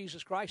through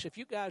Jesus Christ, if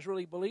you guys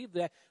really believe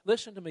that,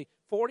 listen to me,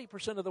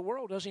 40% of the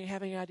world doesn't even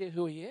have any idea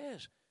who he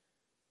is.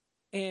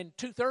 And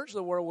 2/3 of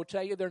the world will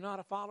tell you they're not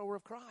a follower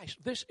of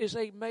Christ. This is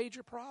a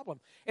major problem.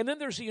 And then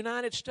there's the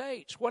United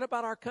States. What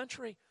about our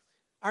country?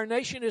 Our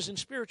nation is in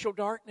spiritual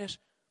darkness.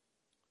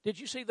 Did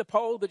you see the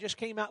poll that just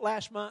came out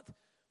last month?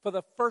 For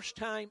the first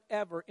time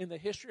ever in the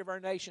history of our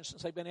nation,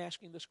 since they've been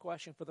asking this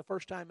question, for the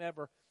first time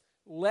ever,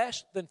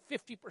 less than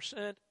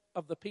 50%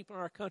 of the people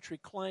in our country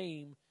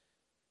claim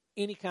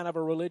any kind of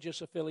a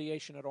religious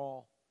affiliation at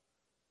all.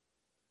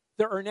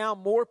 There are now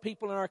more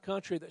people in our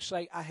country that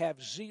say, I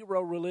have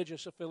zero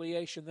religious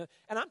affiliation.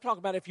 And I'm talking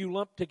about if you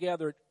lump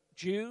together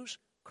Jews,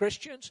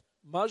 Christians,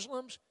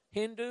 Muslims,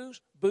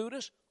 Hindus,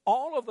 Buddhists,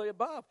 all of the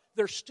above.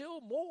 There's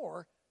still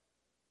more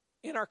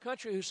in our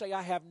country who say,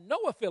 I have no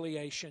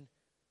affiliation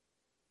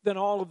than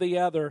all of the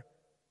other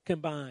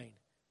combined.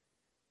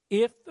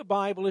 If the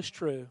Bible is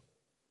true,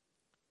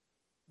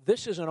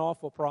 this is an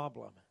awful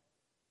problem.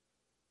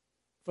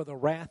 For the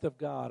wrath of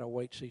God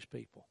awaits these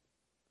people.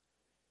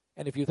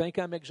 And if you think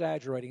I'm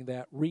exaggerating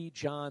that, read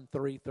John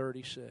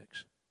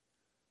 3:36.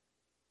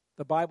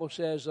 The Bible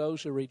says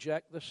those who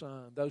reject the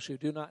Son, those who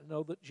do not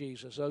know that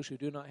Jesus, those who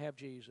do not have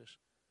Jesus,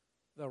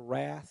 the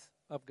wrath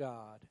of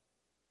God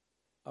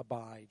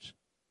abides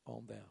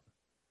on them.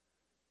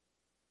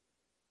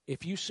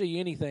 If you see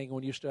anything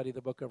when you study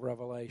the book of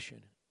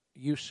Revelation,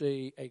 you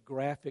see a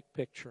graphic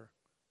picture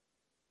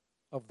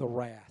of the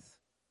wrath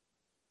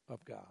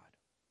of God.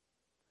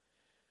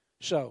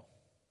 So,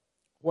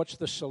 what's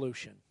the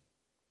solution?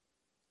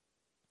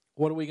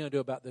 What are we going to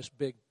do about this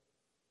big,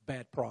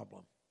 bad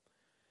problem?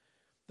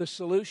 The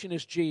solution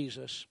is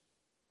Jesus,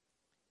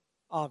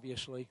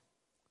 obviously.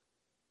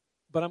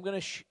 But I'm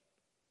going to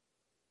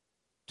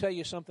tell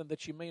you something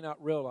that you may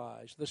not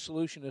realize. The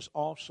solution is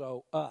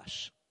also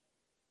us.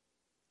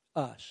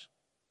 Us.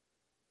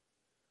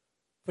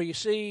 For you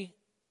see,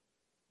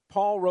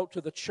 Paul wrote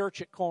to the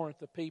church at Corinth,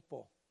 the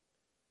people,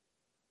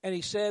 and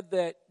he said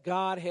that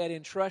God had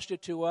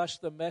entrusted to us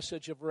the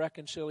message of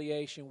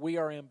reconciliation. We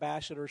are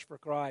ambassadors for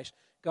Christ,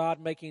 God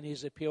making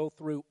his appeal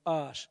through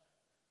us.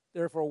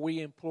 Therefore,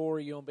 we implore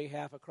you on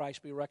behalf of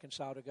Christ, be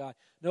reconciled to God.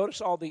 Notice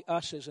all the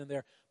us's in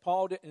there.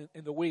 Paul didn't,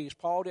 in the we's.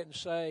 Paul didn't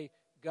say,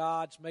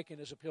 God's making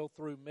his appeal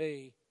through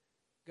me.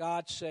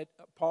 Paul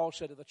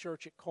said to the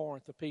church at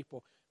Corinth, the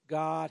people,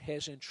 God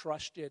has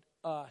entrusted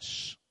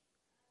us.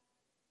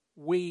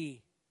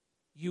 We,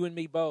 you and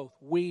me both,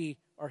 we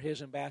are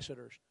his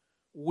ambassadors.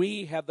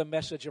 We have the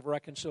message of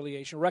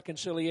reconciliation.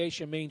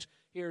 Reconciliation means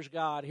here's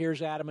God,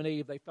 here's Adam and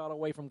Eve. They fell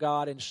away from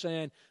God in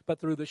sin, but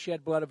through the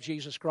shed blood of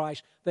Jesus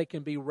Christ, they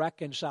can be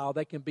reconciled.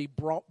 They can be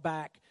brought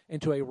back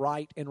into a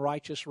right and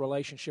righteous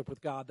relationship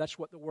with God. That's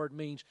what the word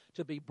means,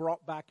 to be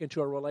brought back into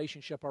a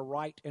relationship, a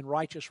right and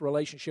righteous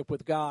relationship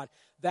with God.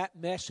 That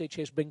message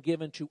has been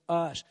given to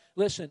us.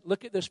 Listen,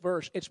 look at this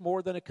verse. It's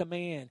more than a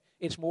command.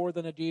 It's more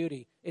than a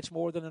duty. It's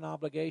more than an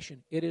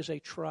obligation. It is a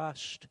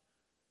trust.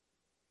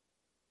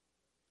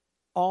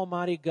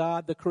 Almighty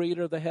God, the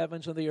creator of the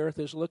heavens and the earth,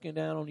 is looking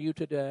down on you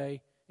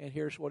today, and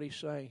here's what he's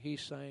saying.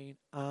 He's saying,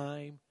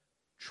 I'm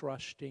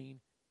trusting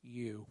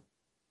you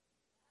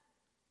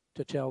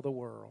to tell the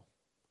world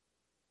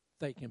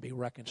they can be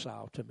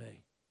reconciled to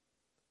me.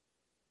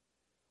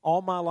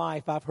 All my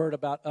life, I've heard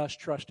about us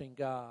trusting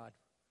God.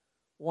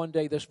 One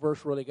day, this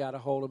verse really got a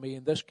hold of me.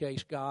 In this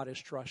case, God is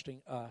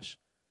trusting us.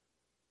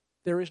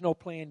 There is no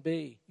plan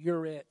B.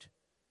 You're it.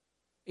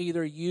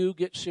 Either you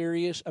get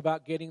serious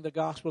about getting the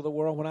gospel to the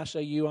world. When I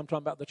say you, I'm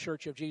talking about the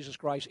Church of Jesus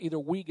Christ. Either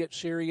we get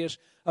serious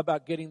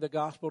about getting the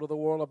gospel to the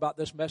world, about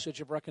this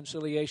message of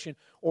reconciliation,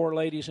 or,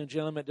 ladies and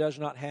gentlemen, it does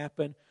not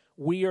happen.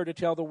 We are to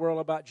tell the world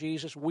about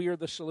Jesus. We are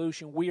the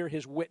solution. We are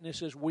his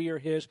witnesses. We are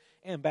his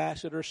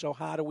ambassadors. So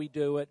how do we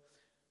do it?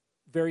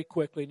 Very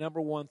quickly.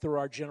 Number one, through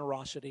our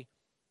generosity.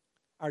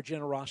 Our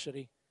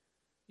generosity.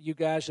 You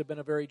guys have been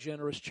a very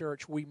generous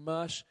church. We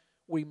must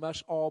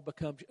all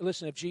become.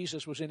 Listen, if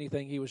Jesus was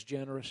anything, he was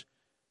generous.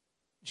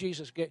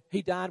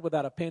 He died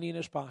without a penny in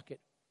his pocket.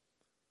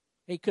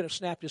 He could have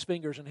snapped his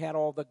fingers and had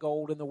all the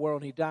gold in the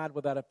world, and he died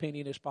without a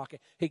penny in his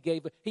pocket. He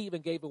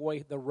even gave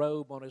away the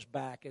robe on his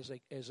back as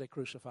they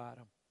crucified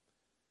him.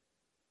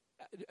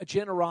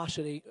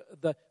 Generosity.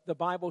 The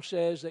Bible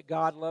says that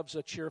God loves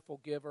a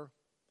cheerful giver.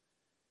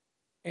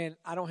 And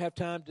I don't have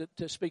time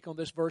to speak on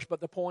this verse,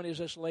 but the point is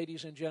this,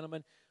 ladies and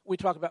gentlemen. We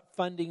talk about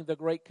funding the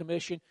Great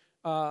Commission.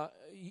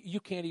 You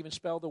can't even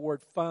spell the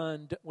word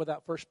fund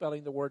without first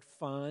spelling the word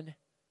fun.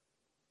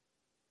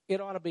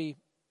 It ought to be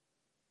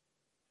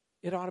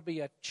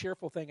a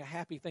cheerful thing, a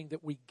happy thing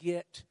that we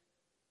get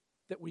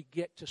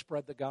to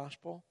spread the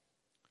gospel.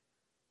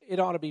 It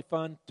ought to be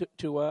fun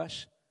to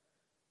us.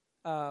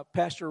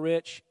 Pastor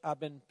Rich, I've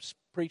been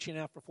preaching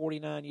now for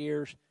 49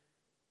 years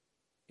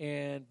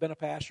and been a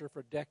pastor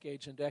for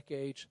decades and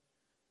decades.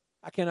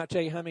 I cannot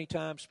tell you how many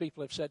times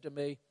people have said to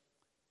me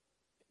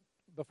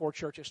before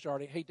church has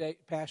started, hey,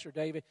 Pastor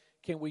David,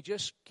 can we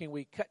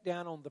cut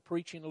down on the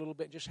preaching a little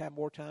bit and just have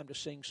more time to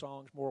sing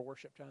songs, more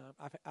worship time?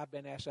 I've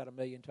been asked that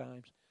 1,000,000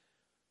 times.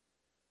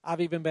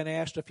 I've even been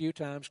asked a few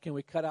times, can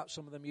we cut out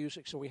some of the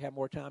music so we have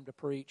more time to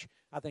preach?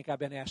 I think I've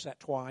been asked that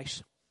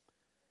twice.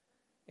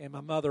 And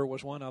my mother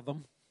was one of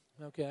them,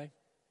 okay?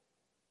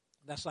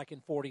 That's like in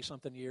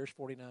 40-something years,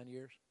 49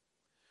 years.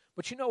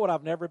 But you know what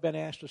I've never been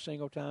asked a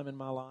single time in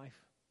my life?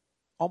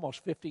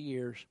 Almost 50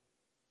 years.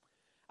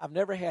 I've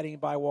never had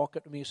anybody walk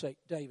up to me and say,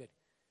 David,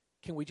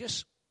 can we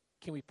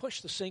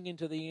push the singing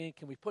to the end?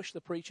 Can we push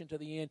the preaching to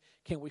the end?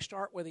 Can we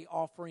start with the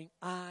offering?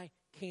 I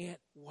can't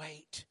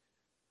wait.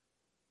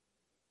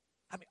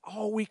 I mean,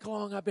 all week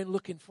long I've been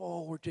looking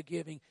forward to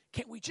giving.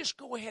 Can we just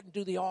go ahead and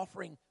do the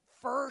offering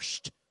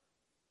first?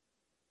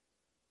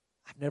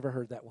 I've never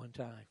heard that one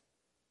time.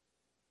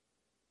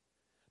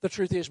 The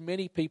truth is,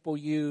 many people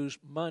use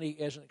money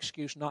as an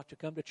excuse not to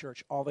come to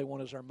church. All they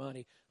want is our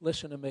money.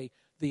 Listen to me.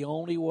 The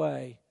only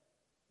way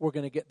we're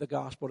going to get the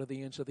gospel to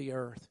the ends of the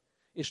earth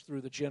is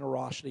through the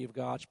generosity of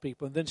God's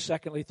people. And then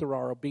secondly, through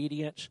our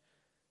obedience.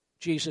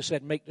 Jesus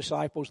said, make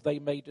disciples. They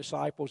made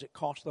disciples. It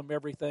cost them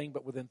everything,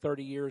 but within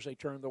 30 years, they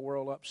turned the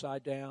world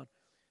upside down.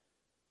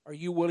 Are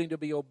you willing to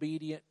be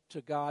obedient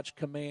to God's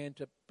command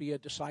to be a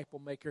disciple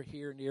maker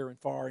here, near, and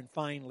far? And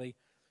finally,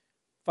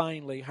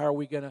 how are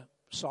we going to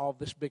solve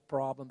this big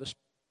problem, this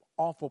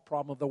awful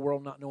problem of the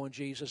world not knowing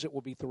Jesus? It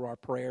will be through our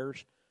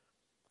prayers.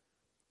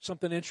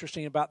 Something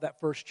interesting about that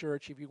first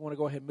church, if you want to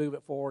go ahead and move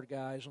it forward,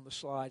 guys, on the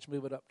slides,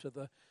 move it up to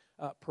the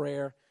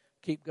prayer.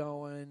 Keep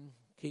going.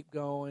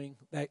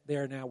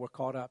 There, now we're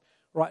caught up.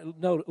 Right?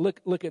 No,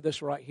 look at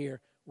this right here.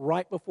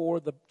 Right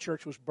before the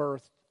church was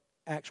birthed,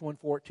 Acts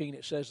 1:14,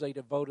 it says they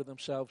devoted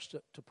themselves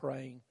to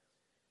praying.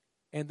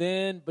 And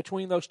then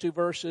between those two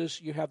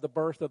verses, you have the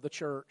birth of the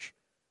church.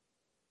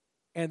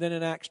 And then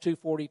in Acts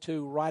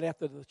 2:42, right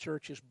after the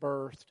church is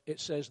birthed, it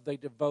says they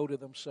devoted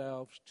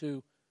themselves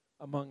to,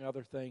 among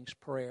other things,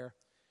 prayer.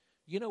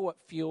 You know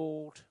what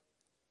fueled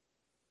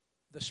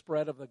the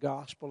spread of the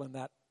gospel in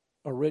that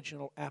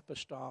original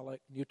apostolic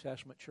New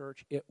Testament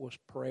church? It was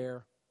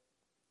prayer.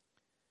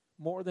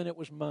 More than it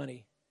was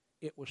money,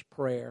 it was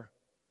prayer.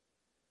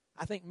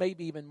 I think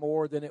maybe even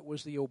more than it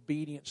was the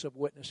obedience of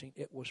witnessing,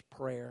 it was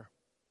prayer.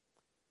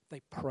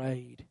 They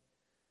prayed.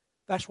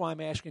 That's why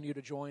I'm asking you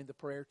to join the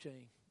prayer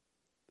team.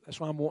 That's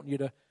why I'm wanting you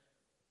to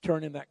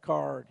turn in that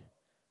card.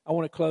 I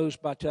want to close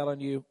by telling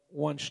you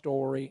one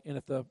story, and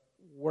if the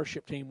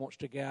worship team wants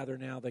to gather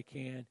now, they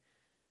can.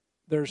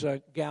 There's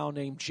a gal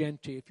named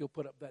Genty, if you'll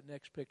put up that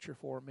next picture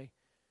for me.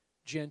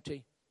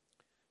 Genty.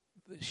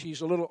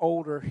 She's a little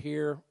older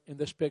here in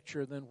this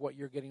picture than what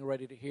you're getting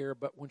ready to hear,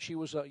 but when she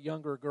was a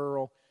younger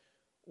girl,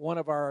 one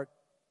of our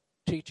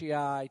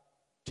TTI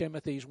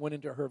Timothys went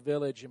into her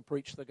village and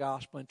preached the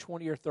gospel, and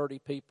 20 or 30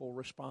 people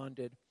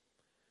responded.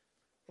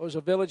 It was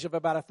a village of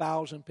about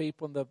 1,000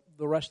 people, and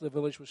the rest of the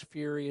village was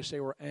furious. They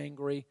were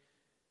angry.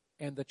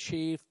 And the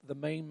chief, the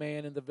main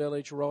man in the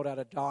village, wrote out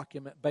a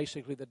document.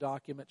 Basically, the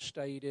document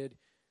stated,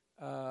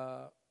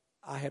 I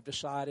have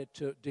decided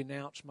to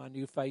denounce my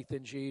new faith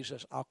in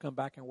Jesus. I'll come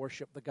back and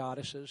worship the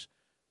goddesses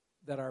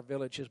that our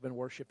village has been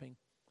worshiping.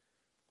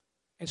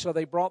 And so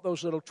they brought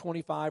those little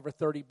 25 or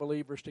 30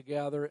 believers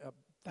together,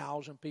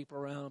 1,000 people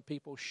around,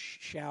 people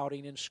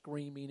shouting and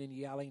screaming and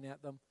yelling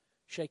at them,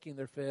 shaking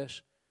their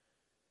fists.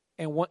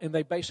 And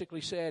they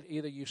basically said,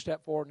 either you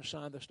step forward and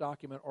sign this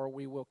document or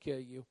we will kill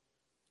you.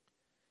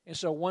 And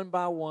so one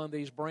by one,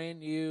 these brand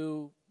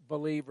new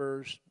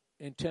believers,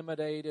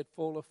 intimidated,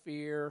 full of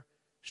fear,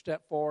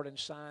 step forward and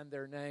sign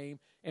their name.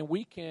 And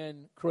we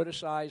can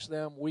criticize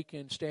them. We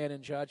can stand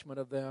in judgment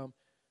of them.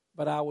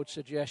 But I would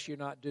suggest you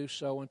not do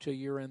so until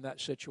you're in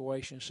that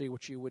situation, see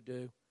what you would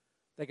do.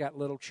 They got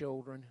little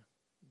children.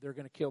 They're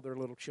going to kill their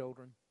little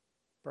children,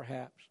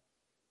 perhaps.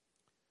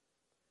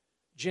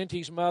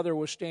 Genty's mother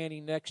was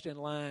standing next in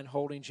line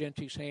holding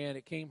Genty's hand.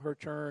 It came her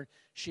turn.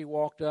 She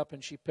walked up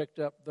and she picked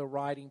up the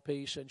writing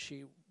piece and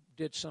she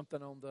did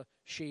something on the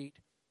sheet.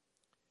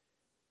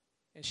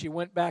 And she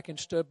went back and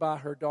stood by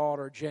her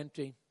daughter,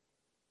 Genty.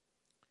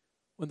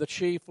 When the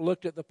chief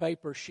looked at the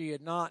paper, she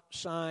had not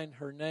signed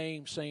her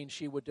name saying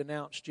she would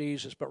denounce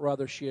Jesus, but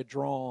rather she had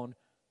drawn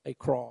a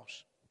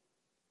cross.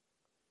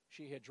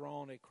 She had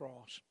drawn a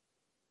cross.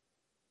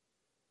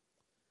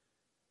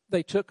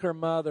 They took her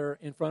mother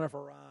in front of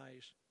her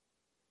eyes,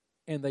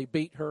 and they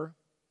beat her,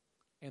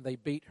 and they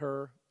beat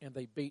her, and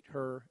they beat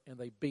her, and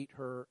they beat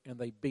her, and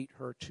they beat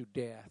her to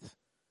death.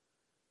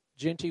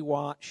 Genty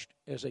watched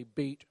as they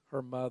beat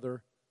her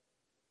mother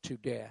to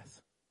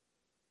death.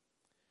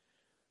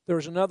 There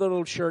was another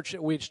little church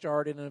that we'd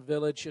started in a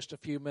village just a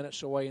few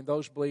minutes away, and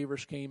those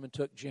believers came and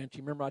took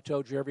Genty. Remember I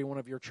told you every one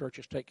of your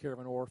churches take care of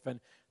an orphan.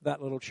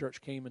 That little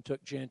church came and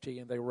took Genty,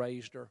 and they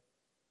raised her.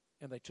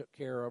 And they took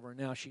care of her.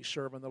 Now she's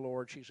serving the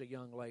Lord. She's a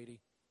young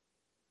lady.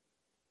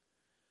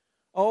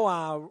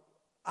 Oh,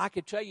 I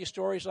could tell you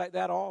stories like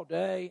that all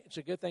day. It's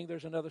a good thing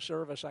there's another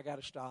service. I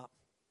got to stop.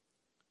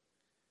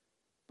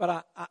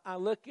 But I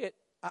look at,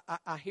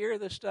 I hear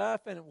this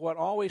stuff, and what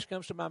always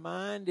comes to my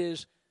mind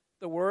is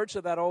the words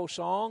of that old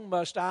song,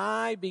 must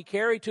I be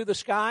carried to the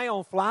sky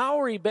on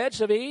flowery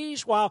beds of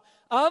ease, while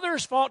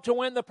others fought to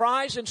win the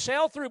prize and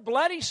sail through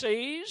bloody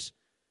seas?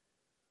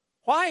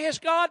 Why has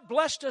God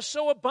blessed us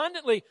so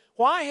abundantly?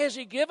 Why has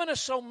He given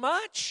us so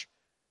much?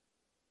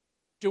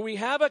 Do we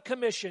have a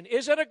commission?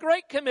 Is it a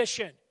great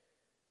commission?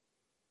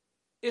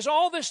 Is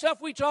all this stuff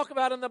we talk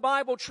about in the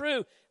Bible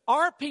true?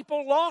 Are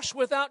people lost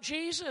without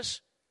Jesus?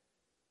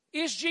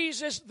 Is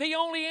Jesus the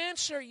only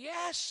answer?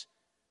 Yes.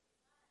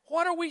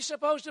 What are we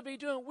supposed to be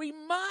doing? We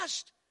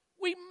must.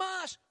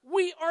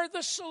 We are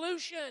the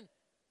solution.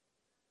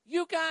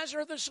 You guys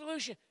are the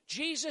solution.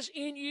 Jesus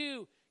in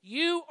you.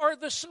 You are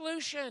the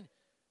solution.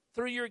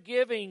 Through your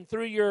giving,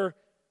 through your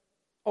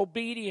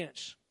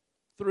obedience,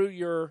 through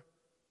your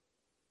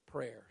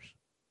prayers.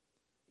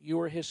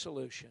 You are His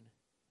solution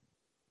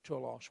to a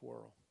lost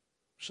world.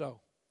 So,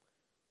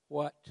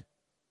 what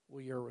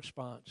will your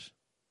response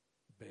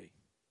be?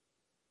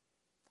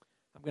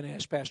 I'm going to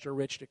ask Pastor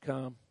Rich to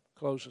come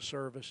close the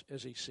service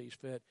as he sees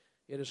fit.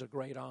 It is a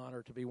great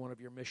honor to be one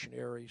of your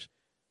missionaries.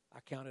 I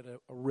count it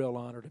a real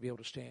honor to be able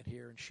to stand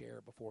here and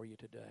share before you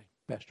today.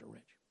 Pastor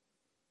Rich.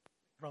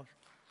 Brother.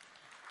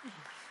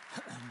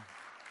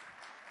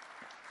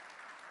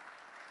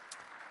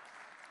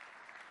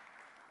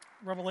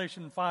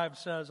 Revelation 5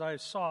 says, I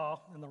saw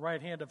in the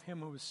right hand of him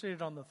who was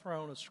seated on the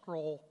throne a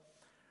scroll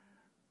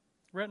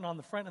written on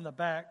the front and the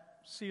back,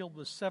 sealed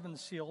with 7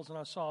 seals, and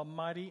I saw a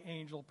mighty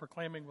angel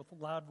proclaiming with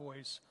a loud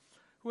voice,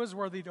 who is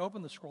worthy to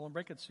open the scroll and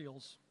break its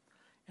seals?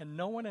 And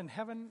no one in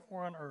heaven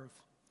or on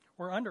earth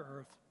or under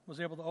earth was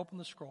able to open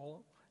the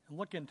scroll and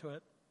look into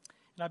it.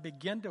 And I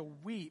began to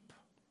weep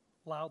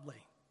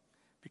loudly,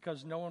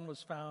 because no one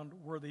was found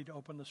worthy to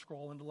open the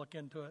scroll and to look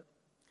into it.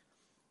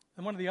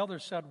 And one of the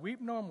elders said, weep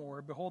no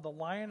more. Behold, the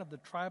Lion of the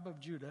tribe of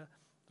Judah,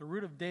 the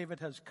root of David,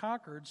 has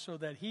conquered so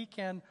that he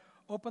can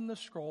open the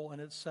scroll and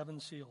its 7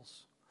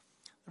 seals.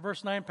 The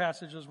verse 9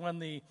 passage is when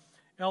the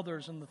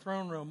elders in the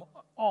throne room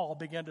all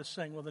began to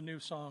sing with a new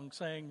song,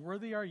 saying,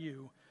 worthy are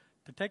you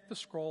to take the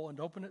scroll and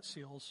open its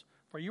seals,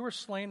 for you were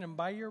slain, and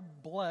by your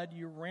blood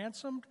you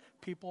ransomed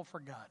people for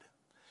God.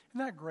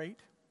 Isn't that great?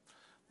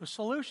 The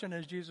solution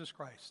is Jesus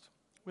Christ.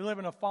 We live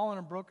in a fallen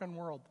and broken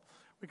world.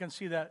 We can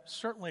see that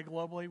certainly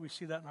globally. We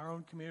see that in our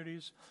own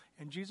communities.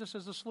 And Jesus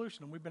is the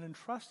solution. And we've been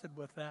entrusted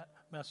with that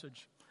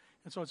message.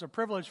 And so it's a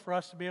privilege for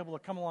us to be able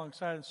to come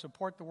alongside and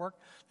support the work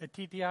that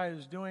TTI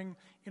is doing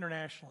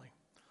internationally.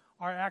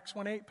 Our Acts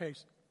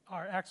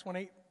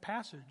 1:8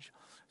 passage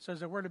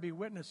says that we're to be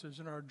witnesses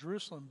in our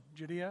Jerusalem,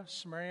 Judea,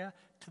 Samaria,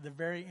 to the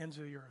very ends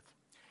of the earth.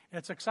 And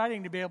it's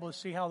exciting to be able to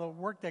see how the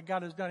work that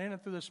God has done in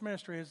and through this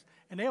ministry has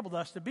enabled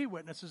us to be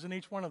witnesses in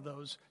each one of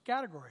those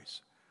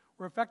categories.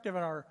 We're effective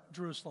in our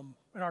Jerusalem,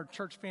 in our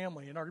church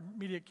family, in our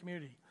immediate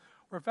community.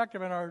 We're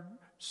effective in our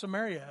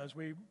Samaria as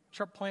we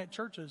plant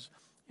churches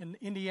in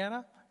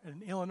Indiana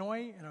in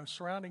Illinois and our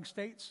surrounding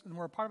states, and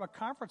we're a part of a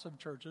conference of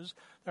churches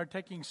that are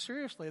taking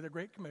seriously the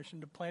Great Commission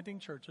to planting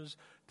churches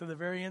to the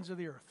very ends of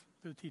the earth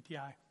through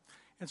TTI.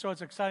 And so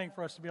it's exciting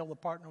for us to be able to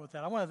partner with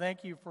that. I want to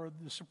thank you for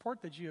the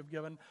support that you have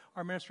given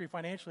our ministry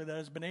financially that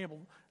has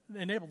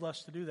enabled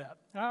us to do that.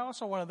 And I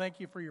also want to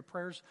thank you for your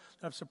prayers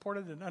that have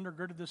supported and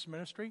undergirded this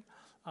ministry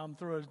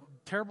through a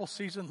terrible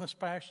season this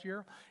past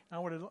year. And I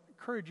want to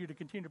encourage you to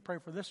continue to pray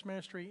for this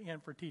ministry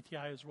and for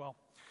TTI as well.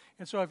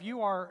 And so if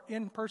you are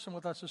in person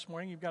with us this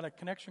morning, you've got a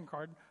connection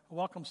card, a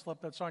welcome slip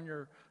that's on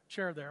your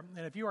chair there.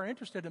 And if you are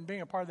interested in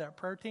being a part of that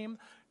prayer team,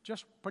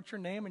 just put your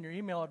name and your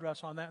email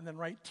address on that and then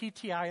write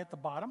TTI at the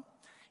bottom.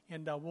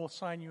 And we'll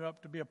sign you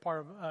up to be a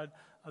part of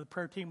the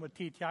prayer team with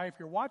TTI. If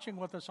you're watching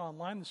with us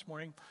online this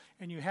morning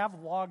and you have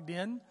logged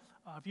in,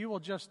 if you will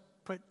just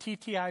put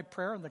TTI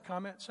prayer in the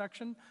comment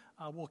section,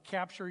 we'll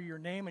capture your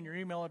name and your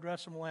email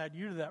address and we'll add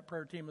you to that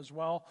prayer team as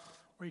well.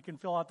 Or you can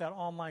fill out that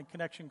online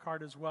connection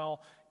card as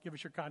well. Give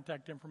us your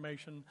contact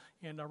information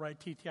and write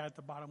TTI at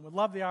the bottom. We'd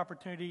love the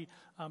opportunity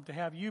to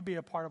have you be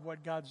a part of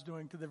what God's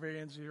doing to the very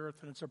ends of the earth.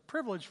 And it's a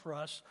privilege for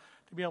us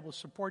to be able to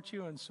support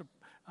you and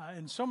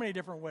in so many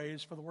different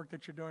ways for the work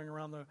that you're doing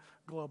around the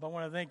globe. I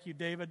want to thank you,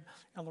 David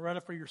and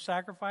Loretta, for your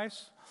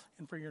sacrifice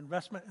and for your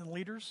investment in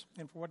leaders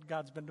and for what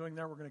God's been doing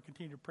there. We're going to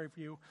continue to pray for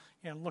you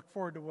and look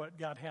forward to what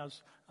God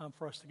has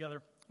for us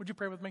together. Would you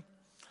pray with me?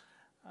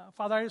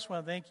 Father, I just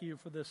want to thank you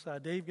for this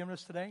day you've given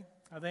us today.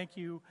 I thank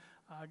you,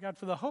 God,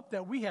 for the hope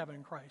that we have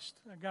in Christ.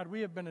 God,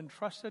 we have been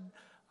entrusted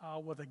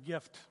with a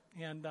gift.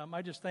 And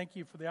I just thank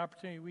you for the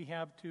opportunity we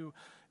have to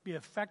be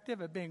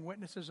effective at being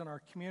witnesses in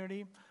our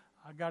community,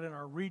 God, in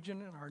our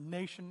region, in our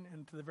nation,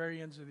 and to the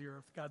very ends of the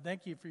earth. God,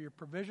 thank you for your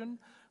provision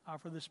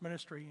for this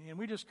ministry. And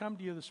we just come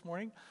to you this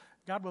morning,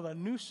 God, with a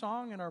new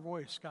song in our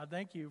voice. God,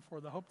 thank you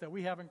for the hope that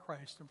we have in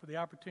Christ and for the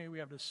opportunity we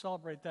have to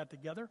celebrate that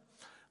together.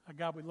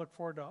 God, we look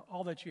forward to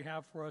all that you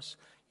have for us,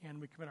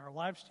 and we commit our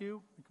lives to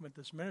you, we commit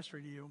this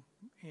ministry to you,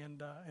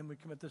 and we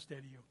commit this day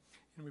to you.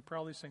 And we pray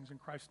all these things in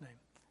Christ's name.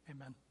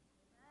 Amen.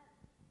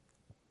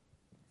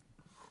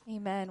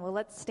 Amen. Well,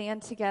 let's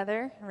stand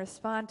together and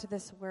respond to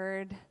this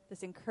word,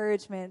 this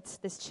encouragement,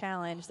 this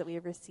challenge that we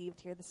have received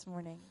here this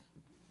morning.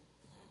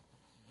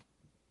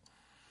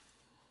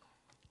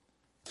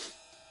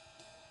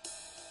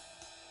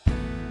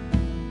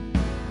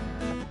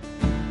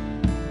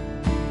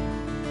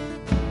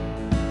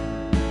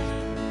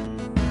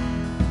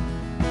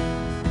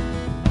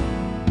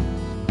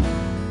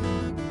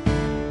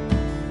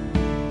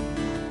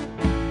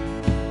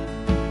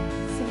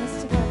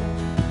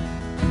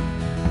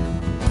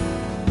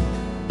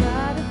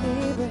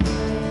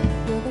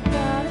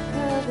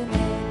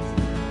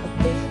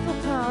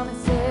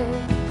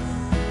 Promises.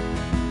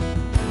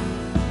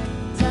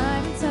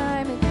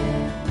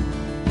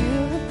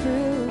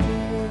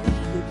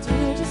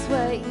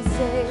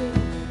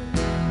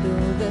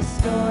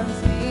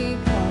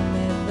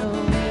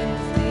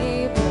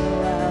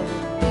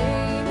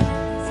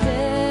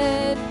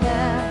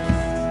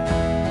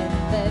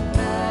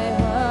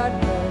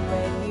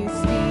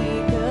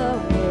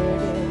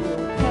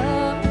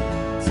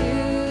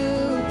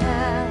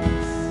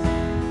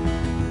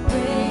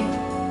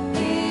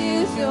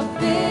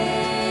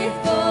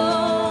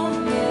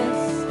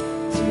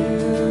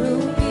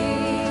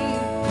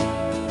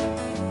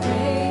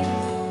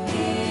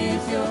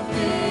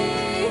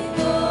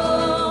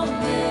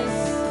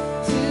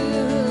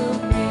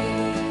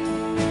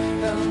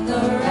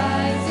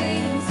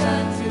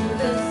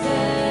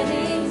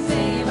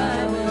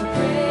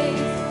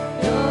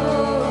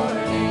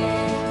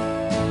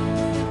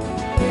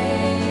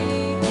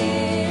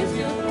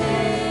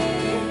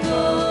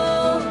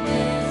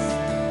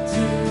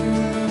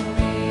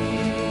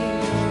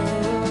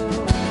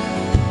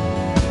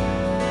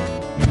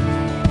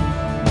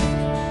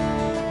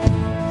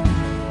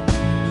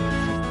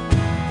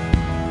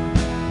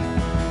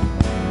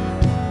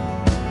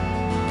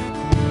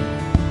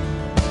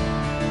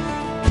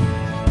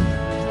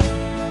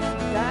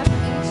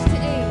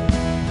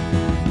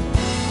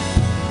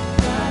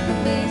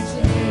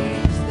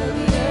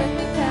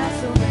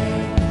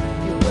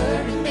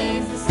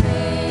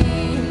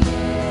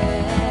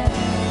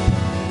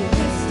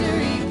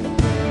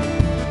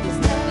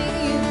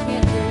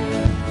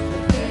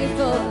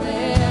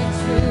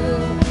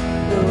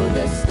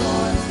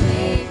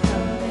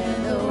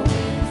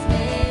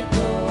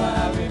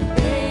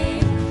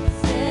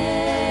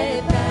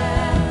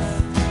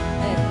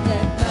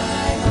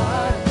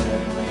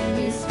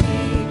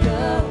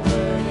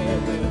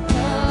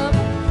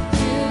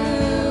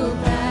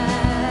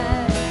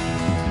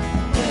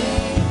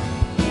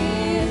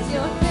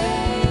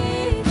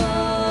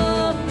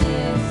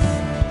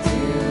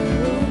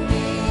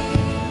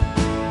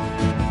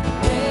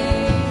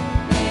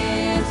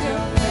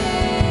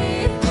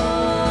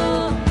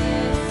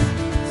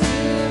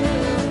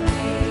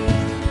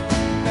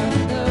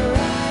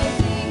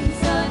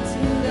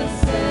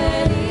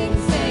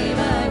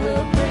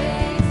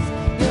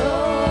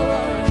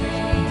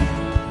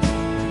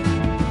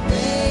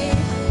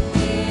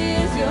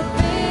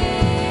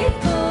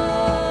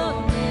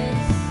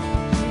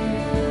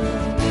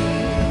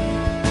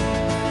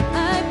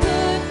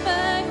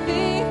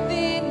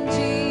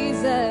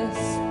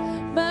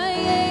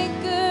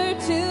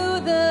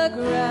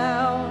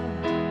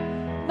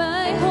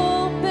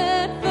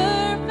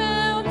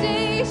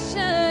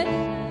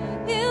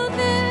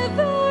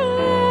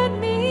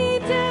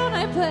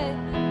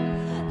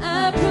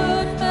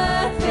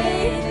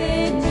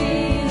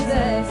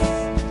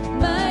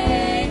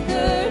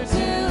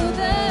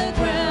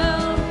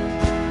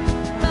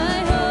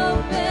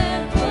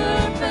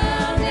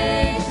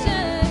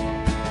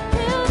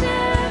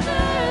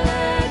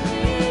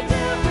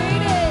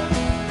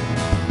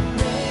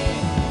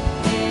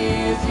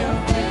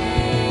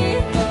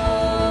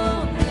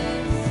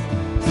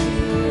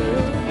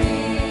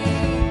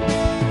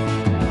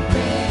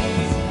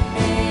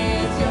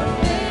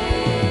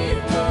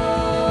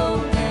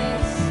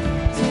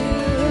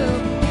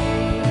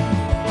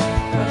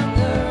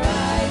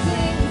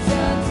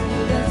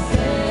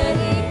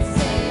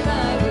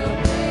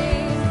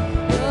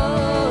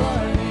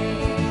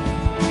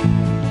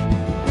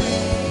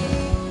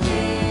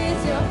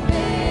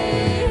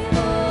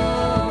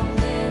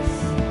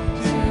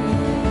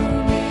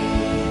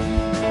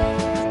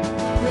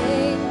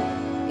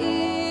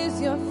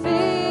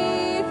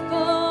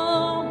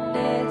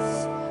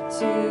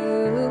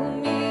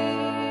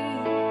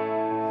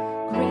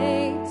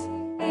 Great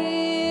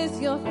is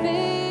your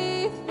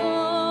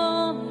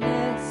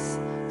faithfulness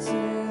to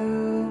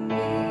me.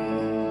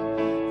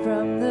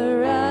 From the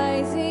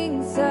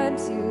rising sun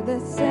to the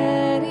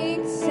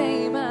setting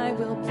same, I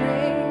will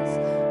praise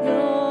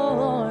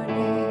your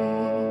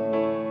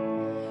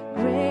name.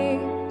 Great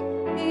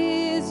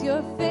is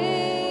your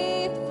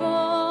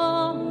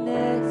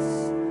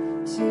faithfulness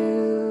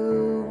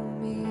to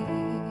me.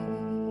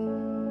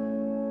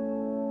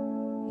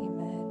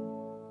 Amen.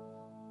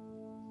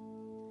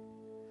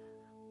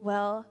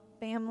 Well,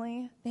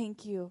 family,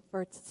 thank you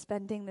for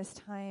spending this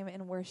time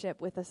in worship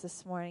with us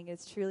this morning.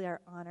 It's truly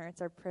our honor.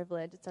 It's our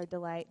privilege. It's our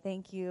delight.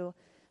 Thank you,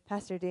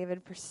 Pastor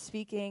David, for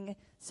speaking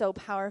so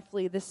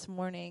powerfully this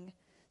morning.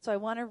 So I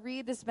want to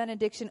read this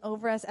benediction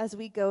over us as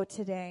we go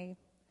today.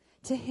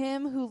 To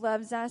him who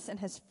loves us and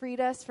has freed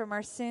us from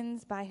our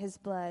sins by his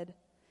blood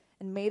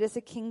and made us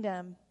a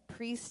kingdom,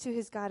 priests to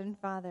his God and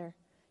Father,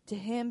 to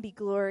him be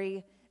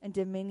glory and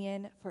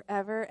dominion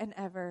forever and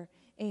ever.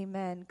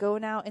 Amen. Go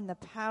now in the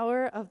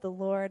power of the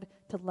Lord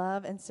to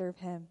love and serve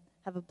him.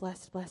 Have a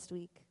blessed, blessed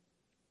week.